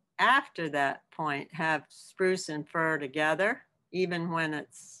also, after that point, have spruce and fir together, even when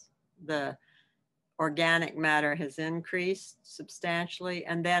it's the organic matter has increased substantially.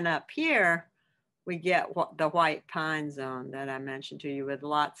 And then up here, we get the white pine zone that I mentioned to you with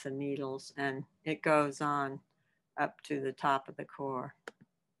lots of needles, and it goes on up to the top of the core.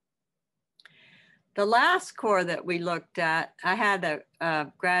 The last core that we looked at, I had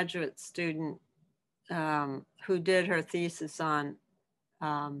a graduate student who did her thesis on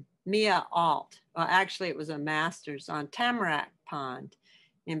Mia Alt. Well, actually it was a master's on Tamarack Pond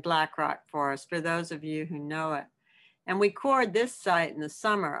in Black Rock Forest, for those of you who know it. And we cored this site in the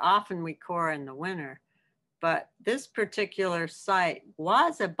summer. Often we core in the winter, but this particular site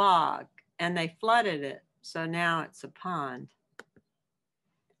was a bog and they flooded it. So now it's a pond.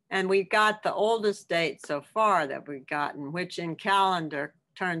 And we got the oldest date so far that we've gotten, which in calendar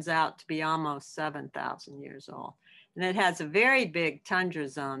turns out to be almost 7,000 years old. And it has a very big tundra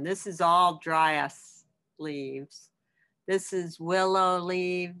zone. This is all dryas leaves. This is willow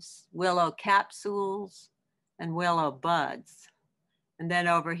leaves, willow capsules, and willow buds. And then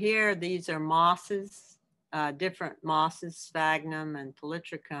over here, these are mosses, different mosses, sphagnum and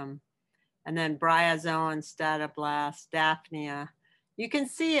polytrichum. And then bryozoan, statoblast, daphnia. You can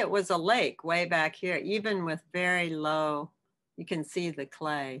see it was a lake way back here, even with very low, you can see the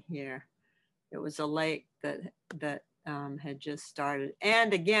clay here. It was a lake that had just started.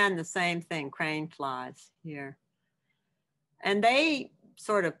 And again, the same thing, crane flies here. And they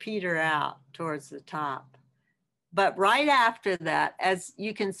sort of peter out towards the top. But right after that, as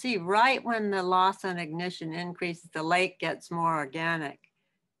you can see, right when the loss on ignition increases, the lake gets more organic.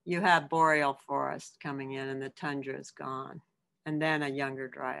 You have boreal forest coming in and the tundra is gone. And then a younger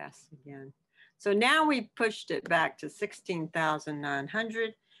dryas again. So now we pushed it back to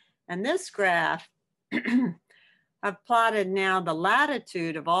 16,900. And this graph, I've plotted now the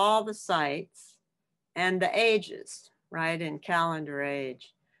latitude of all the sites and the ages, right, in calendar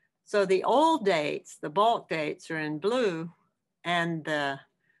age. So the old dates, the bulk dates are in blue, and the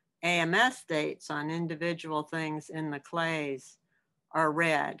AMS dates on individual things in the clays are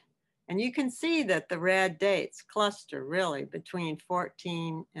red. And you can see that the red dates cluster really between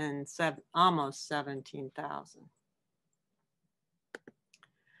 14 and almost 17,000.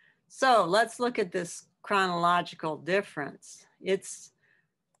 So let's look at this chronological difference. It's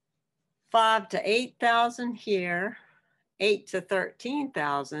 5 to 8,000 here, 8 to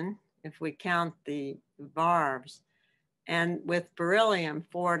 13,000 if we count the varves, and with beryllium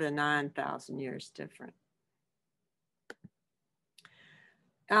 4 to 9,000 years different.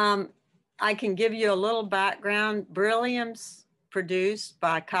 I can give you a little background. Beryllium's produced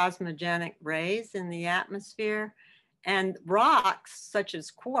by cosmogenic rays in the atmosphere, and rocks such as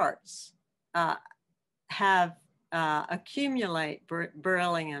quartz accumulate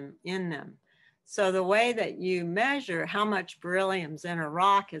beryllium in them. So the way that you measure how much beryllium's in a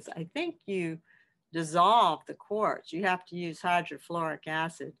rock is, I think you dissolve the quartz. You have to use hydrofluoric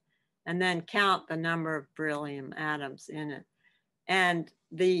acid and then count the number of beryllium atoms in it. And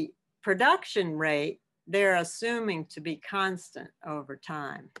the production rate, they're assuming to be constant over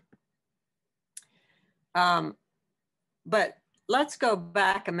time. But let's go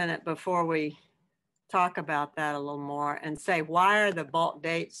back a minute before we talk about that a little more and say, why are the bulk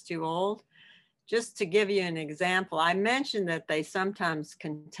dates too old? Just to give you an example, I mentioned that they sometimes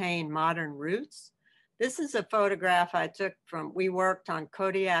contain modern roots. This is a photograph I took we worked on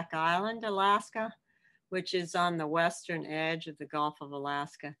Kodiak Island, Alaska, which is on the western edge of the Gulf of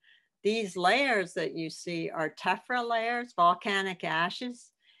Alaska. These layers that you see are tephra layers, volcanic ashes,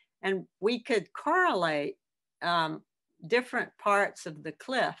 and we could correlate different parts of the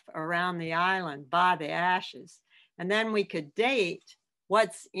cliff around the island by the ashes. And then we could date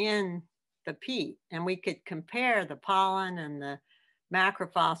what's in the peat, and we could compare the pollen and the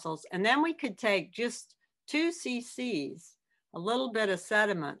macrofossils. And then we could take just 2 cc's, a little bit of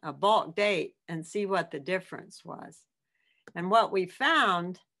sediment, a bulk date, and see what the difference was. And what we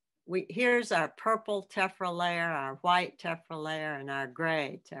found, here's our purple tephra layer, our white tephra layer, and our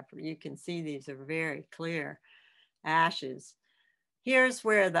gray tephra. You can see these are very clear ashes. Here's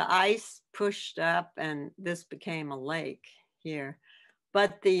where the ice pushed up and this became a lake here.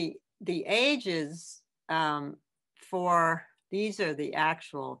 But the ages these are the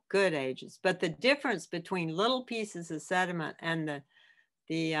actual good ages, but the difference between little pieces of sediment and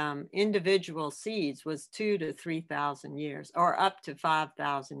the individual seeds was 2,000 to 3,000 years, or up to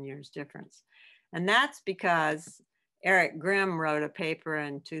 5,000 years difference. And that's because Eric Grimm wrote a paper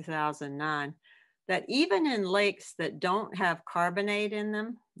in 2009 that even in lakes that don't have carbonate in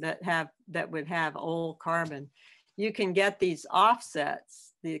them, that would have old carbon, you can get these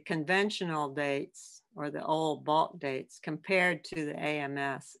offsets, the conventional dates or the old bulk dates compared to the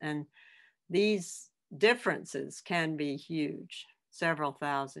AMS. And these differences can be huge, several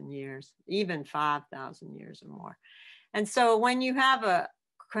thousand years, even 5,000 years or more. And so when you have a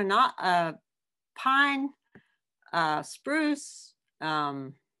pine, spruce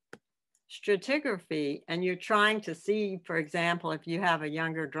stratigraphy, and you're trying to see, for example, if you have a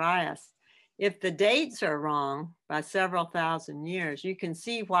younger dryas, if the dates are wrong by several thousand years, you can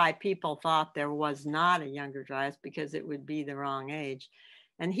see why people thought there was not a younger dryas, because it would be the wrong age.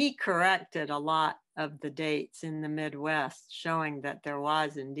 And he corrected a lot of the dates in the Midwest, showing that there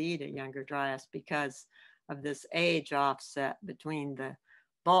was indeed a younger dryas because of this age offset between the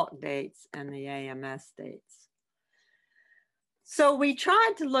bulk dates and the AMS dates. So we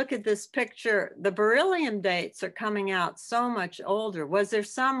tried to look at this picture. The beryllium dates are coming out so much older. Was there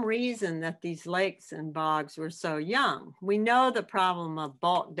some reason that these lakes and bogs were so young? We know the problem of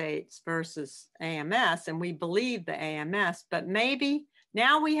bulk dates versus AMS, and we believe the AMS, but maybe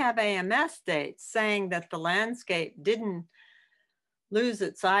now we have AMS dates saying that the landscape didn't lose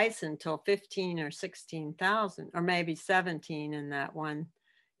its ice until 15 or 16,000, or maybe 17 in that one.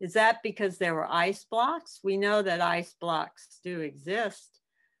 Is that because there were ice blocks? We know that ice blocks do exist.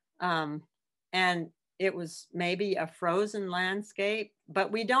 And it was maybe a frozen landscape,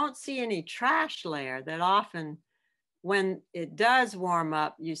 but we don't see any trash layer that often, when it does warm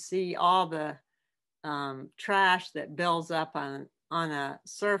up, you see all the trash that builds up on a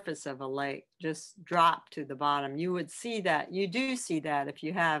surface of a lake just drop to the bottom. You would see that, you do see that if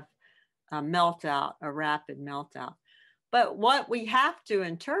you have a melt out, a rapid melt out. But what we have to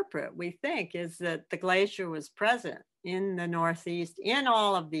interpret, we think, is that the glacier was present in the Northeast in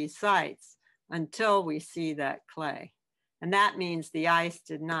all of these sites until we see that clay. And that means the ice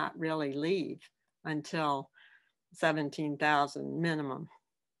did not really leave until 17,000 minimum.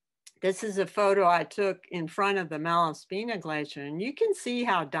 This is a photo I took in front of the Malaspina Glacier, and you can see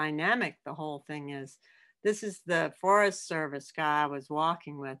how dynamic the whole thing is. This is the Forest Service guy I was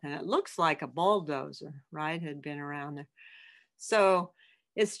walking with, and it looks like a bulldozer, right, had been around there. So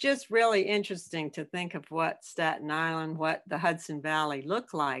it's just really interesting to think of what Staten Island, what the Hudson Valley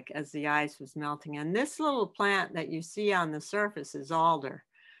looked like as the ice was melting. And this little plant that you see on the surface is alder,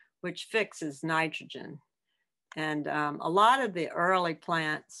 which fixes nitrogen. And a lot of the early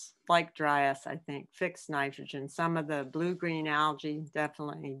plants, like dryas, I think, fix nitrogen. Some of the blue-green algae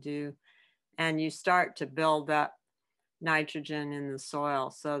definitely do. And you start to build up nitrogen in the soil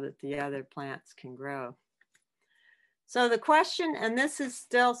so that the other plants can grow. So the question, and this is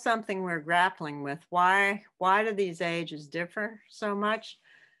still something we're grappling with, why do these ages differ so much?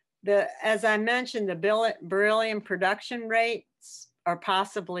 As I mentioned, the beryllium production rates are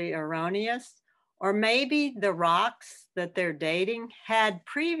possibly erroneous, or maybe the rocks that they're dating had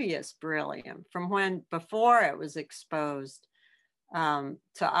previous beryllium from before it was exposed to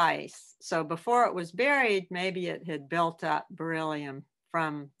ice. So before it was buried, maybe it had built up beryllium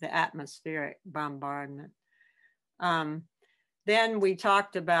from the atmospheric bombardment. Then we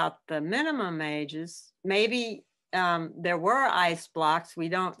talked about the minimum ages. Maybe there were ice blocks. We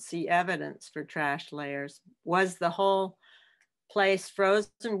don't see evidence for trash layers. Was the whole place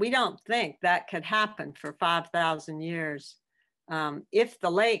frozen? We don't think that could happen for 5,000 years. If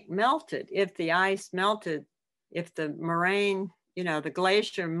the lake melted, if the ice melted, if the moraine, the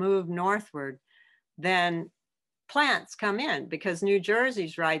glacier moved northward, then plants come in, because New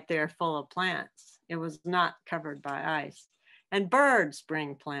Jersey's right there full of plants. It was not covered by ice. And birds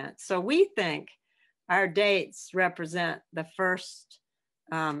bring plants. So we think our dates represent the first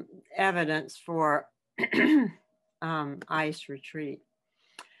evidence for ice retreat.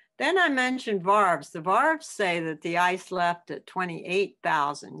 Then I mentioned varves. The varves say that the ice left at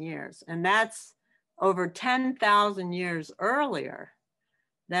 28,000 years, and that's over 10,000 years earlier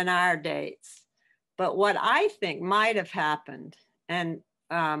than our dates. But what I think might have happened, and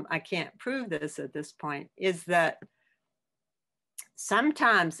I can't prove this at this point, is that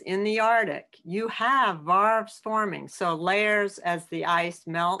sometimes in the Arctic, you have varves forming. So layers as the ice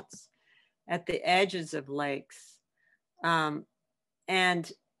melts at the edges of lakes.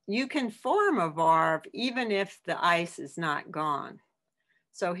 And you can form a varve even if the ice is not gone.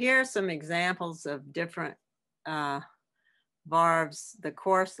 So here are some examples of different varves, the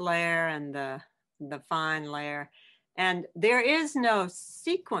coarse layer and the fine layer. And there is no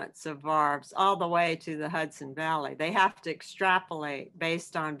sequence of varves all the way to the Hudson Valley. They have to extrapolate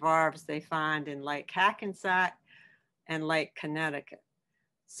based on varves they find in Lake Hackensack and Lake Connecticut.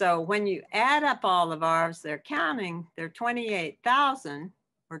 So when you add up all the varves they're counting, they're 28,000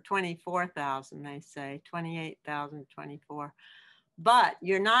 or 24,000, they say, 28,000, 24. But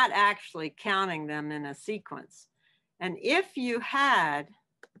you're not actually counting them in a sequence. And if you had,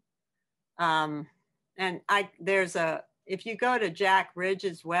 if you go to Jack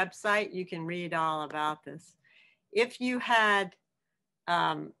Ridge's website, you can read all about this. If you had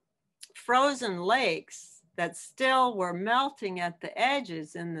frozen lakes that still were melting at the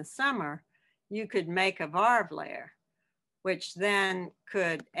edges in the summer, you could make a varve layer, which then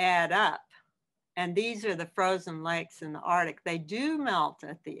could add up. And these are the frozen lakes in the Arctic. They do melt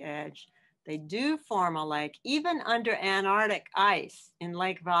at the edge. They do form a lake. Even under Antarctic ice in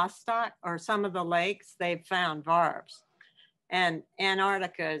Lake Vostok or some of the lakes, they've found varves. And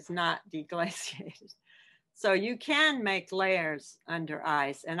Antarctica is not deglaciated. So you can make layers under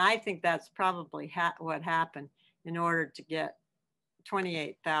ice. And I think that's probably what happened in order to get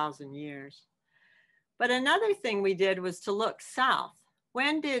 28,000 years. But another thing we did was to look south.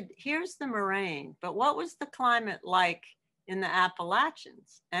 Here's the moraine, but what was the climate like in the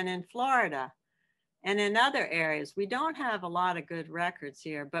Appalachians and in Florida and in other areas? We don't have a lot of good records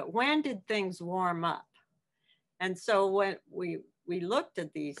here, but when did things warm up? And so when we looked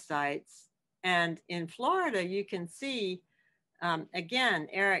at these sites, and in Florida, you can see, again,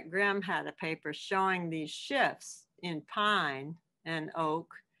 Eric Grimm had a paper showing these shifts in pine and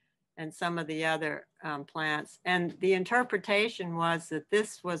oak and some of the other plants. And the interpretation was that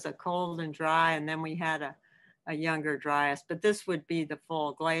this was a cold and dry, and then we had a younger dryas, but this would be the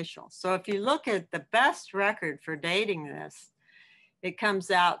full glacial. So if you look at the best record for dating this, it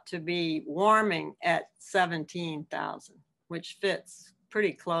comes out to be warming at 17,000, which fits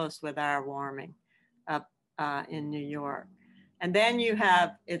pretty close with our warming up in New York. And then you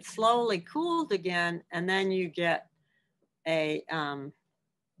have, it slowly cooled again, and then you get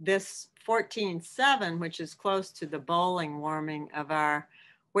this 14.7, which is close to the bowling warming of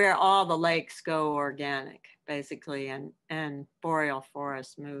where all the lakes go organic, basically, and boreal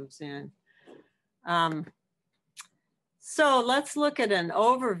forest moves in. So let's look at an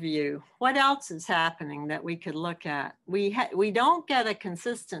overview. What else is happening that we could look at? We don't get a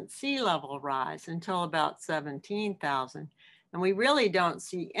consistent sea level rise until about 17,000, and we really don't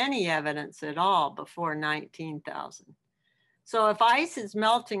see any evidence at all before 19,000. So if ice is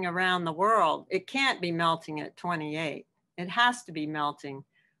melting around the world, it can't be melting at 28. It has to be melting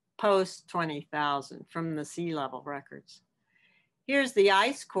post 20,000 from the sea level records. Here's the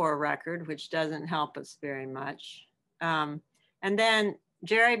ice core record, which doesn't help us very much. And then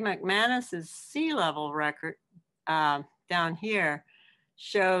Jerry McManus's sea level record down here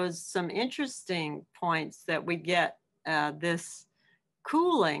shows some interesting points that we get this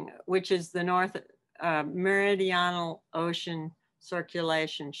cooling, which is the North Meridional Ocean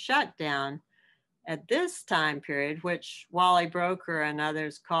circulation shutdown at this time period, which Wally Broker and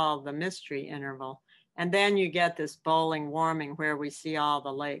others call the mystery interval. And then you get this bowling warming where we see all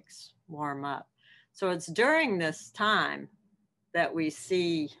the lakes warm up. So it's during this time that we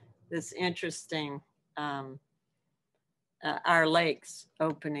see this interesting, our lakes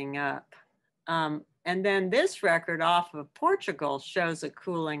opening up. And then this record off of Portugal shows a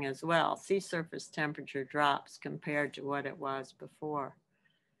cooling as well. Sea surface temperature drops compared to what it was before.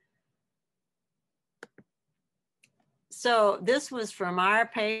 So this was from our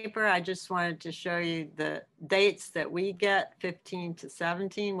paper. I just wanted to show you the dates that we get, 15 to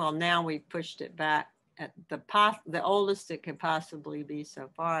 17. Well, now we've pushed it back at the oldest it could possibly be so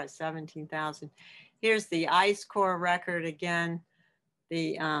far is 17,000. Here's the ice core record again,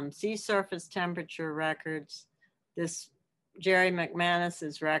 the sea surface temperature records, this Jerry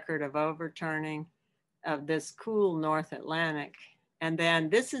McManus's record of overturning of this cool North Atlantic. And then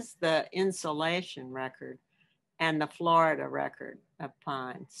this is the insolation record and the Florida record of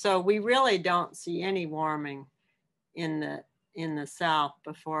pine. So we really don't see any warming in the South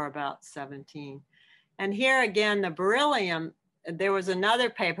before about 17. And here again, the beryllium, there was another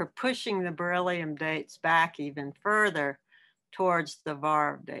paper pushing the beryllium dates back even further towards the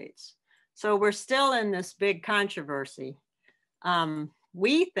Varv dates. So we're still in this big controversy.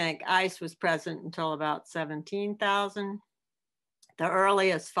 We think ice was present until about 17,000. The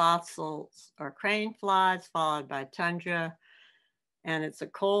earliest fossils are crane flies, followed by tundra. And it's a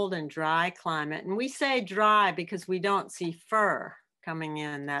cold and dry climate. And we say dry because we don't see fir coming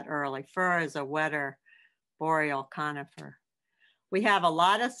in that early. Fir is a wetter boreal conifer. We have a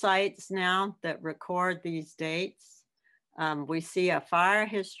lot of sites now that record these dates. We see a fire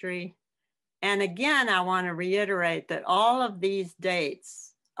history. And again, I want to reiterate that all of these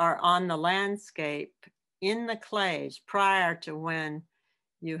dates are on the landscape in the clays prior to when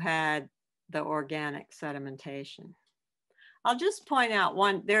you had the organic sedimentation. I'll just point out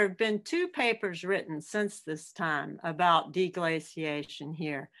one, there have been 2 papers written since this time about deglaciation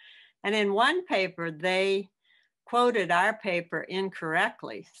here. And in one paper, they quoted our paper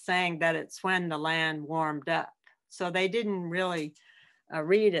incorrectly, saying that it's when the land warmed up. So they didn't really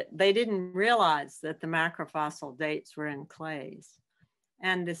read it. They didn't realize that the macrofossil dates were in clays.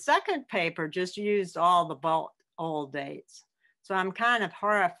 And the second paper just used all the bulk old dates. So I'm kind of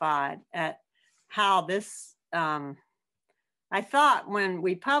horrified at how this, I thought when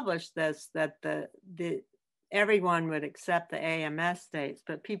we published this that everyone would accept the AMS dates,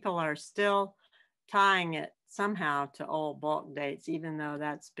 but people are still tying it somehow to old bulk dates, even though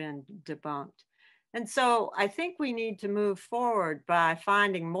that's been debunked. And so I think we need to move forward by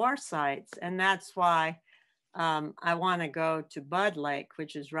finding more sites. And that's why I want to go to Bud Lake,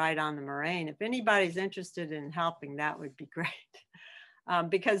 which is right on the moraine. If anybody's interested in helping, that would be great.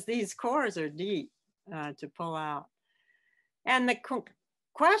 Because these cores are deep to pull out. And the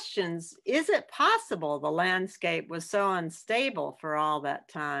questions, is it possible the landscape was so unstable for all that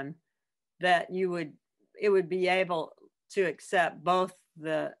time that it would be able to accept both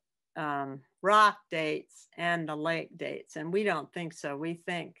the rock dates and the lake dates? And we don't think so. We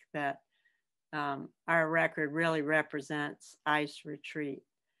think that our record really represents ice retreat,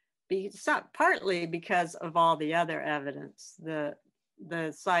 partly because of all the other evidence, the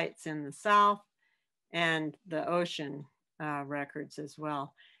sites in the South and the ocean records as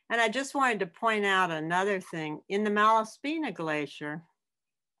well. And I just wanted to point out another thing. In the Malaspina Glacier,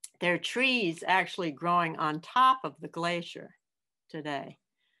 there are trees actually growing on top of the glacier today.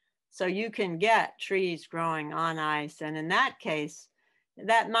 So you can get trees growing on ice. And in that case,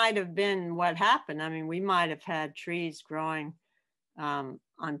 that might have been what happened. I mean, we might have had trees growing on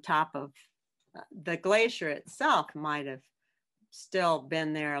top of the glacier itself, might have still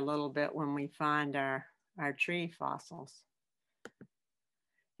been there a little bit when we find our tree fossils.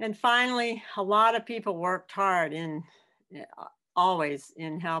 And finally, a lot of people worked hard always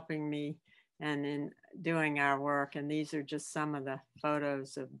in helping me and in doing our work. And these are just some of the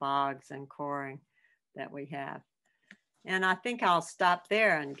photos of bogs and coring that we have. And I think I'll stop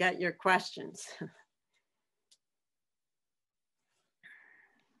there and get your questions.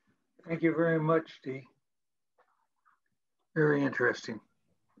 Thank you very much, Dee. Very interesting.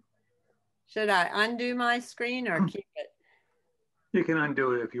 Should I undo my screen or keep it? You can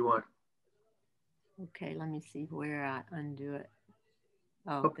undo it if you want. Okay, let me see where I undo it.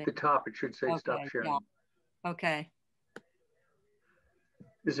 Oh, up at the top, it should say okay, stop sharing. Yeah. Okay.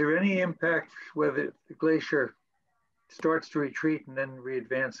 Is there any impact whether the glacier starts to retreat and then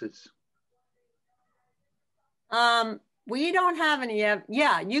re-advances? We don't have any,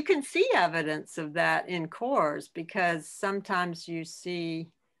 yeah, you can see evidence of that in cores because sometimes you see,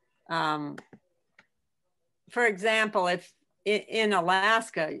 for example, if in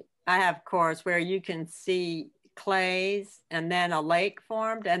Alaska, I have cores where you can see clays and then a lake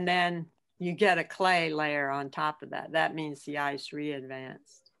formed and then you get a clay layer on top of that. That means the ice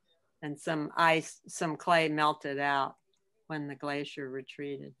re-advanced and some clay melted out when the glacier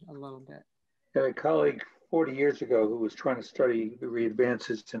retreated a little bit. I had a colleague 40 years ago who was trying to study the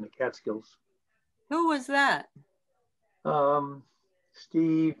re-advances in the Catskills. Who was that?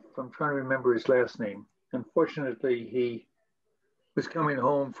 Steve, I'm trying to remember his last name. Unfortunately, he was coming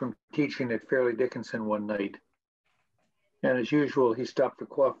home from teaching at Fairleigh Dickinson one night. And as usual, he stopped for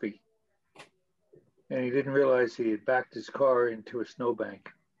coffee. And he didn't realize he had backed his car into a snowbank.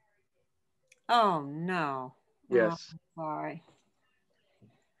 Oh, no. Yes. Oh, sorry.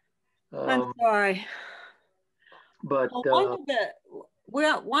 I'm sorry. But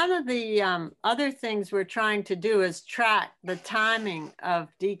well, one of the other things we're trying to do is track the timing of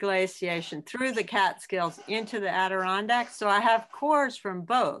deglaciation through the Catskills into the Adirondacks. So I have cores from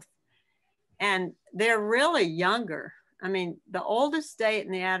both, and they're really younger. I mean, the oldest date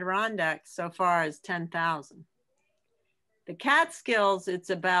in the Adirondacks so far is 10,000. The Catskills, it's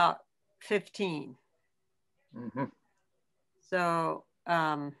about 15. mm-hmm. So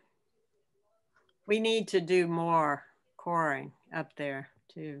we need to do more coring up there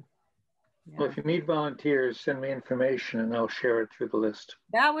too. Yeah. Well, if you need volunteers, send me information and I'll share it through the list.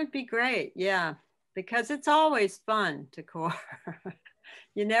 That would be great. Yeah, because it's always fun to core.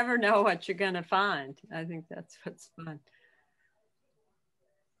 You never know what you're going to find. I think that's what's fun.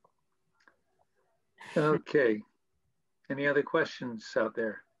 Okay. Any other questions out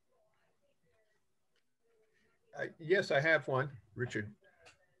there? Yes, I have one, Richard.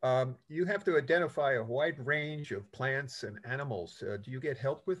 You have to identify a wide range of plants and animals. Do you get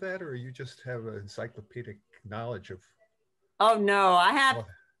help with that, or you just have an encyclopedic knowledge of? Oh no, I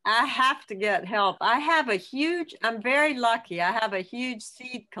have to get help. I'm very lucky. I have a huge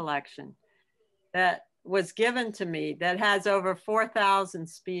seed collection that was given to me that has over 4,000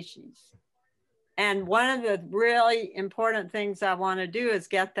 species. And one of the really important things I want to do is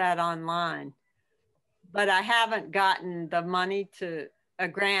get that online. But I haven't gotten the money to a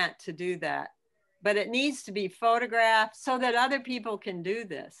grant to do that. But it needs to be photographed so that other people can do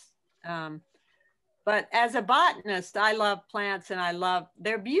this. But as a botanist, I love plants and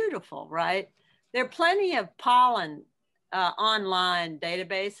they're beautiful, right? There are plenty of pollen online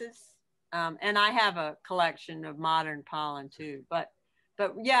databases. And I have a collection of modern pollen too. But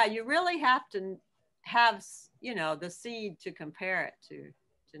yeah, you really have to have, the seed to compare it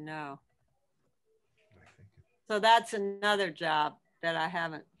to know. So that's another job that I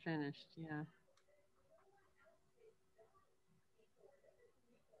haven't finished, yeah.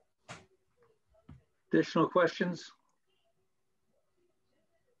 Additional questions?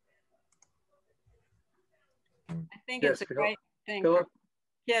 I think it's a great thing for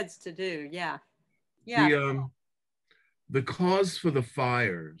kids to do, yeah. Yeah. The cause for the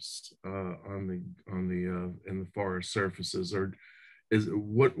fires in the forest surfaces is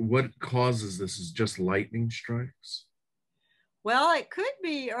what causes this is just lightning strikes? Well, it could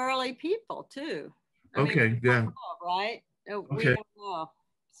be early people too. I mean, we don't know, right? We don't know.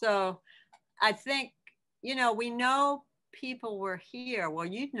 So I think, we know people were here. Well,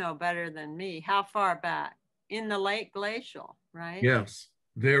 you'd know better than me. How far back? In the late glacial, right? Yes.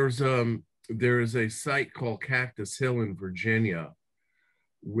 There is a site called Cactus Hill in Virginia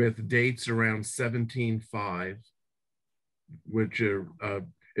with dates around 1705, which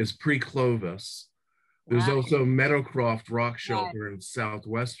is pre-Clovis. There's also Meadowcroft Rock Shelter in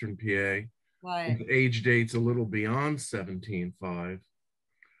southwestern PA, with age dates a little beyond 1705.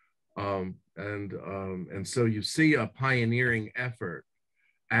 And so you see a pioneering effort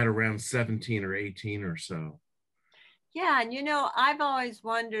at around 17 or 18 or so. Yeah, and I've always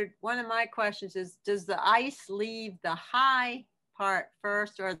wondered, one of my questions is, does the ice leave the high part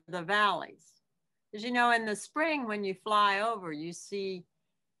first or the valleys? Because in the spring when you fly over, you see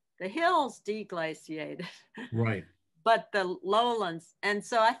the hills deglaciated. Right. But the lowlands, and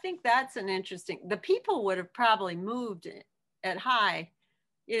so I think that's the people would have probably moved at high.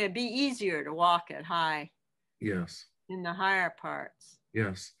 It'd be easier to walk at high. Yes. In the higher parts.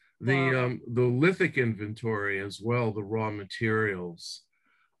 Yes. The lithic inventory as well, the raw materials,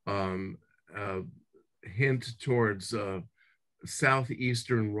 hint towards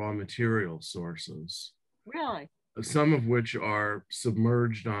southeastern raw material sources. Really? Some of which are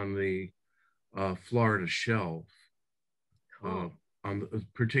submerged on the Florida shelf, cool.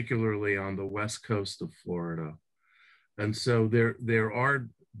 Particularly on the west coast of Florida. And so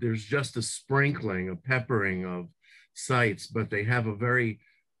there's just a sprinkling, a peppering of sites, but they have a very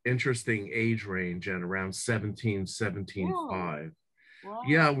interesting age range at around 17.5. Wow.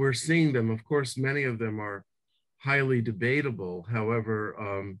 Yeah, we're seeing them. Of course, many of them are highly debatable. However,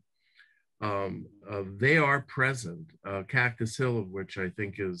 they are present. Cactus Hill, of which I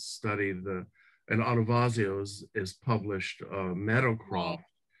think is studied, and Ottovazio is published, Meadowcroft. Right.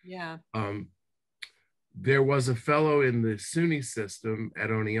 Yeah. There was a fellow in the SUNY system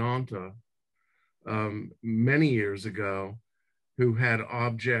at Oneonta many years ago who had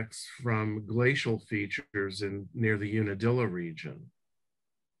objects from glacial features near the Unadilla region.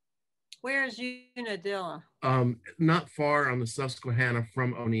 Where's Unadilla? Not far on the Susquehanna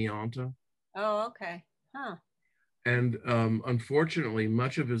from Oneonta. Oh, okay. Huh. And unfortunately,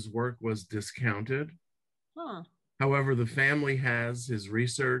 much of his work was discounted. Huh. However, the family has his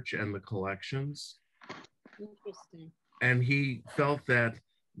research and the collections. Interesting. And he felt that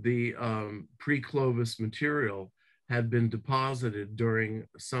the pre-Clovis material had been deposited during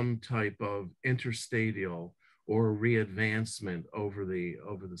some type of interstadial or readvancement over the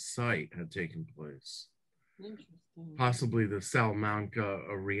site had taken place. Interesting. Possibly the Salamanca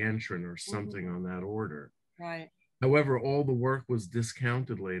reentrant or something on that order. Right. However, all the work was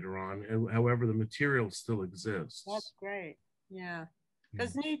discounted later on. However, the material still exists. That's great. Yeah.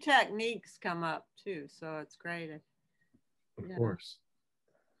 Because new techniques come up too. So it's great. Of course.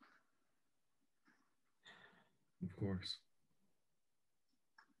 Of course.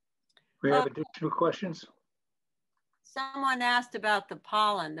 We have additional questions? Someone asked about the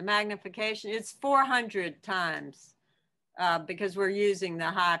pollen, the magnification. It's 400 times because we're using the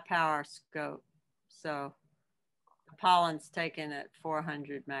high power scope. So the pollen's taken at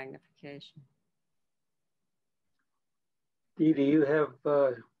 400 magnification. Dee, do you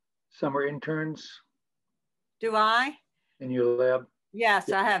have summer interns? Do I? In your lab?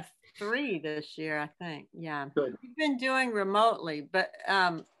 Yes, I have 3 this year, I think. Yeah. Good. We've been doing remotely, but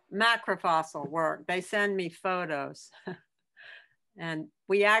macrofossil work. They send me photos. And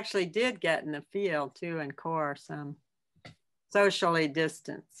we actually did get in the field too in core, some socially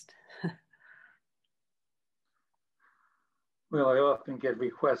distanced. Well, I often get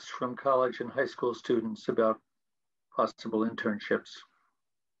requests from college and high school students about possible internships.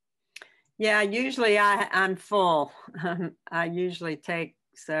 Yeah, usually I'm full. I usually take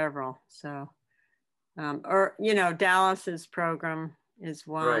several. So, or, you know, Dallas's program is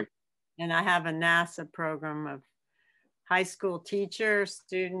one. Right. And I have a NASA program of high school teacher,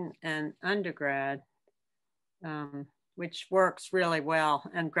 student, and undergrad, which works really well,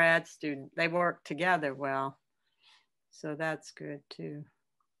 and grad student. They work together well. So that's good too.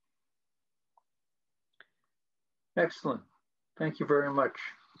 Excellent. Thank you very much.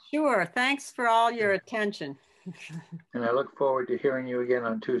 Sure. Thanks for all your attention. And I look forward to hearing you again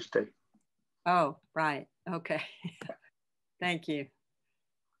on Tuesday. Oh, right. Okay. Thank you.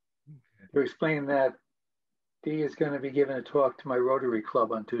 To explain that, Dee is going to be giving a talk to my Rotary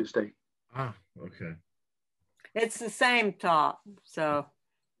Club on Tuesday. Ah, okay. It's the same talk, so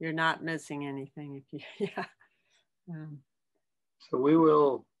you're not missing anything if you, yeah. So we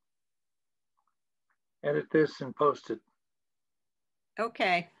will edit this and post it.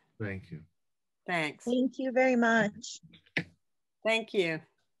 Okay. Thank you. Thanks. Thank you very much. Thank you.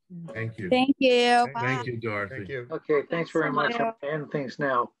 Thank you. Thank you. Thank you, Dorothy. Thank you. Okay, thanks very so much. much. I'll end things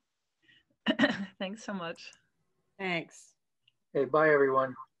now. Thanks so much. Thanks. Okay, bye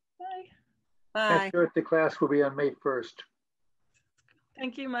everyone. Bye. Bye. Next Earth2Class will be on May 1st.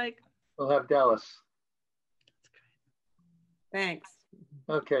 Thank you, Mike. We'll have Dallas. Thanks.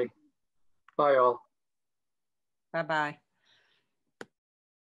 Okay, bye all. Bye-bye.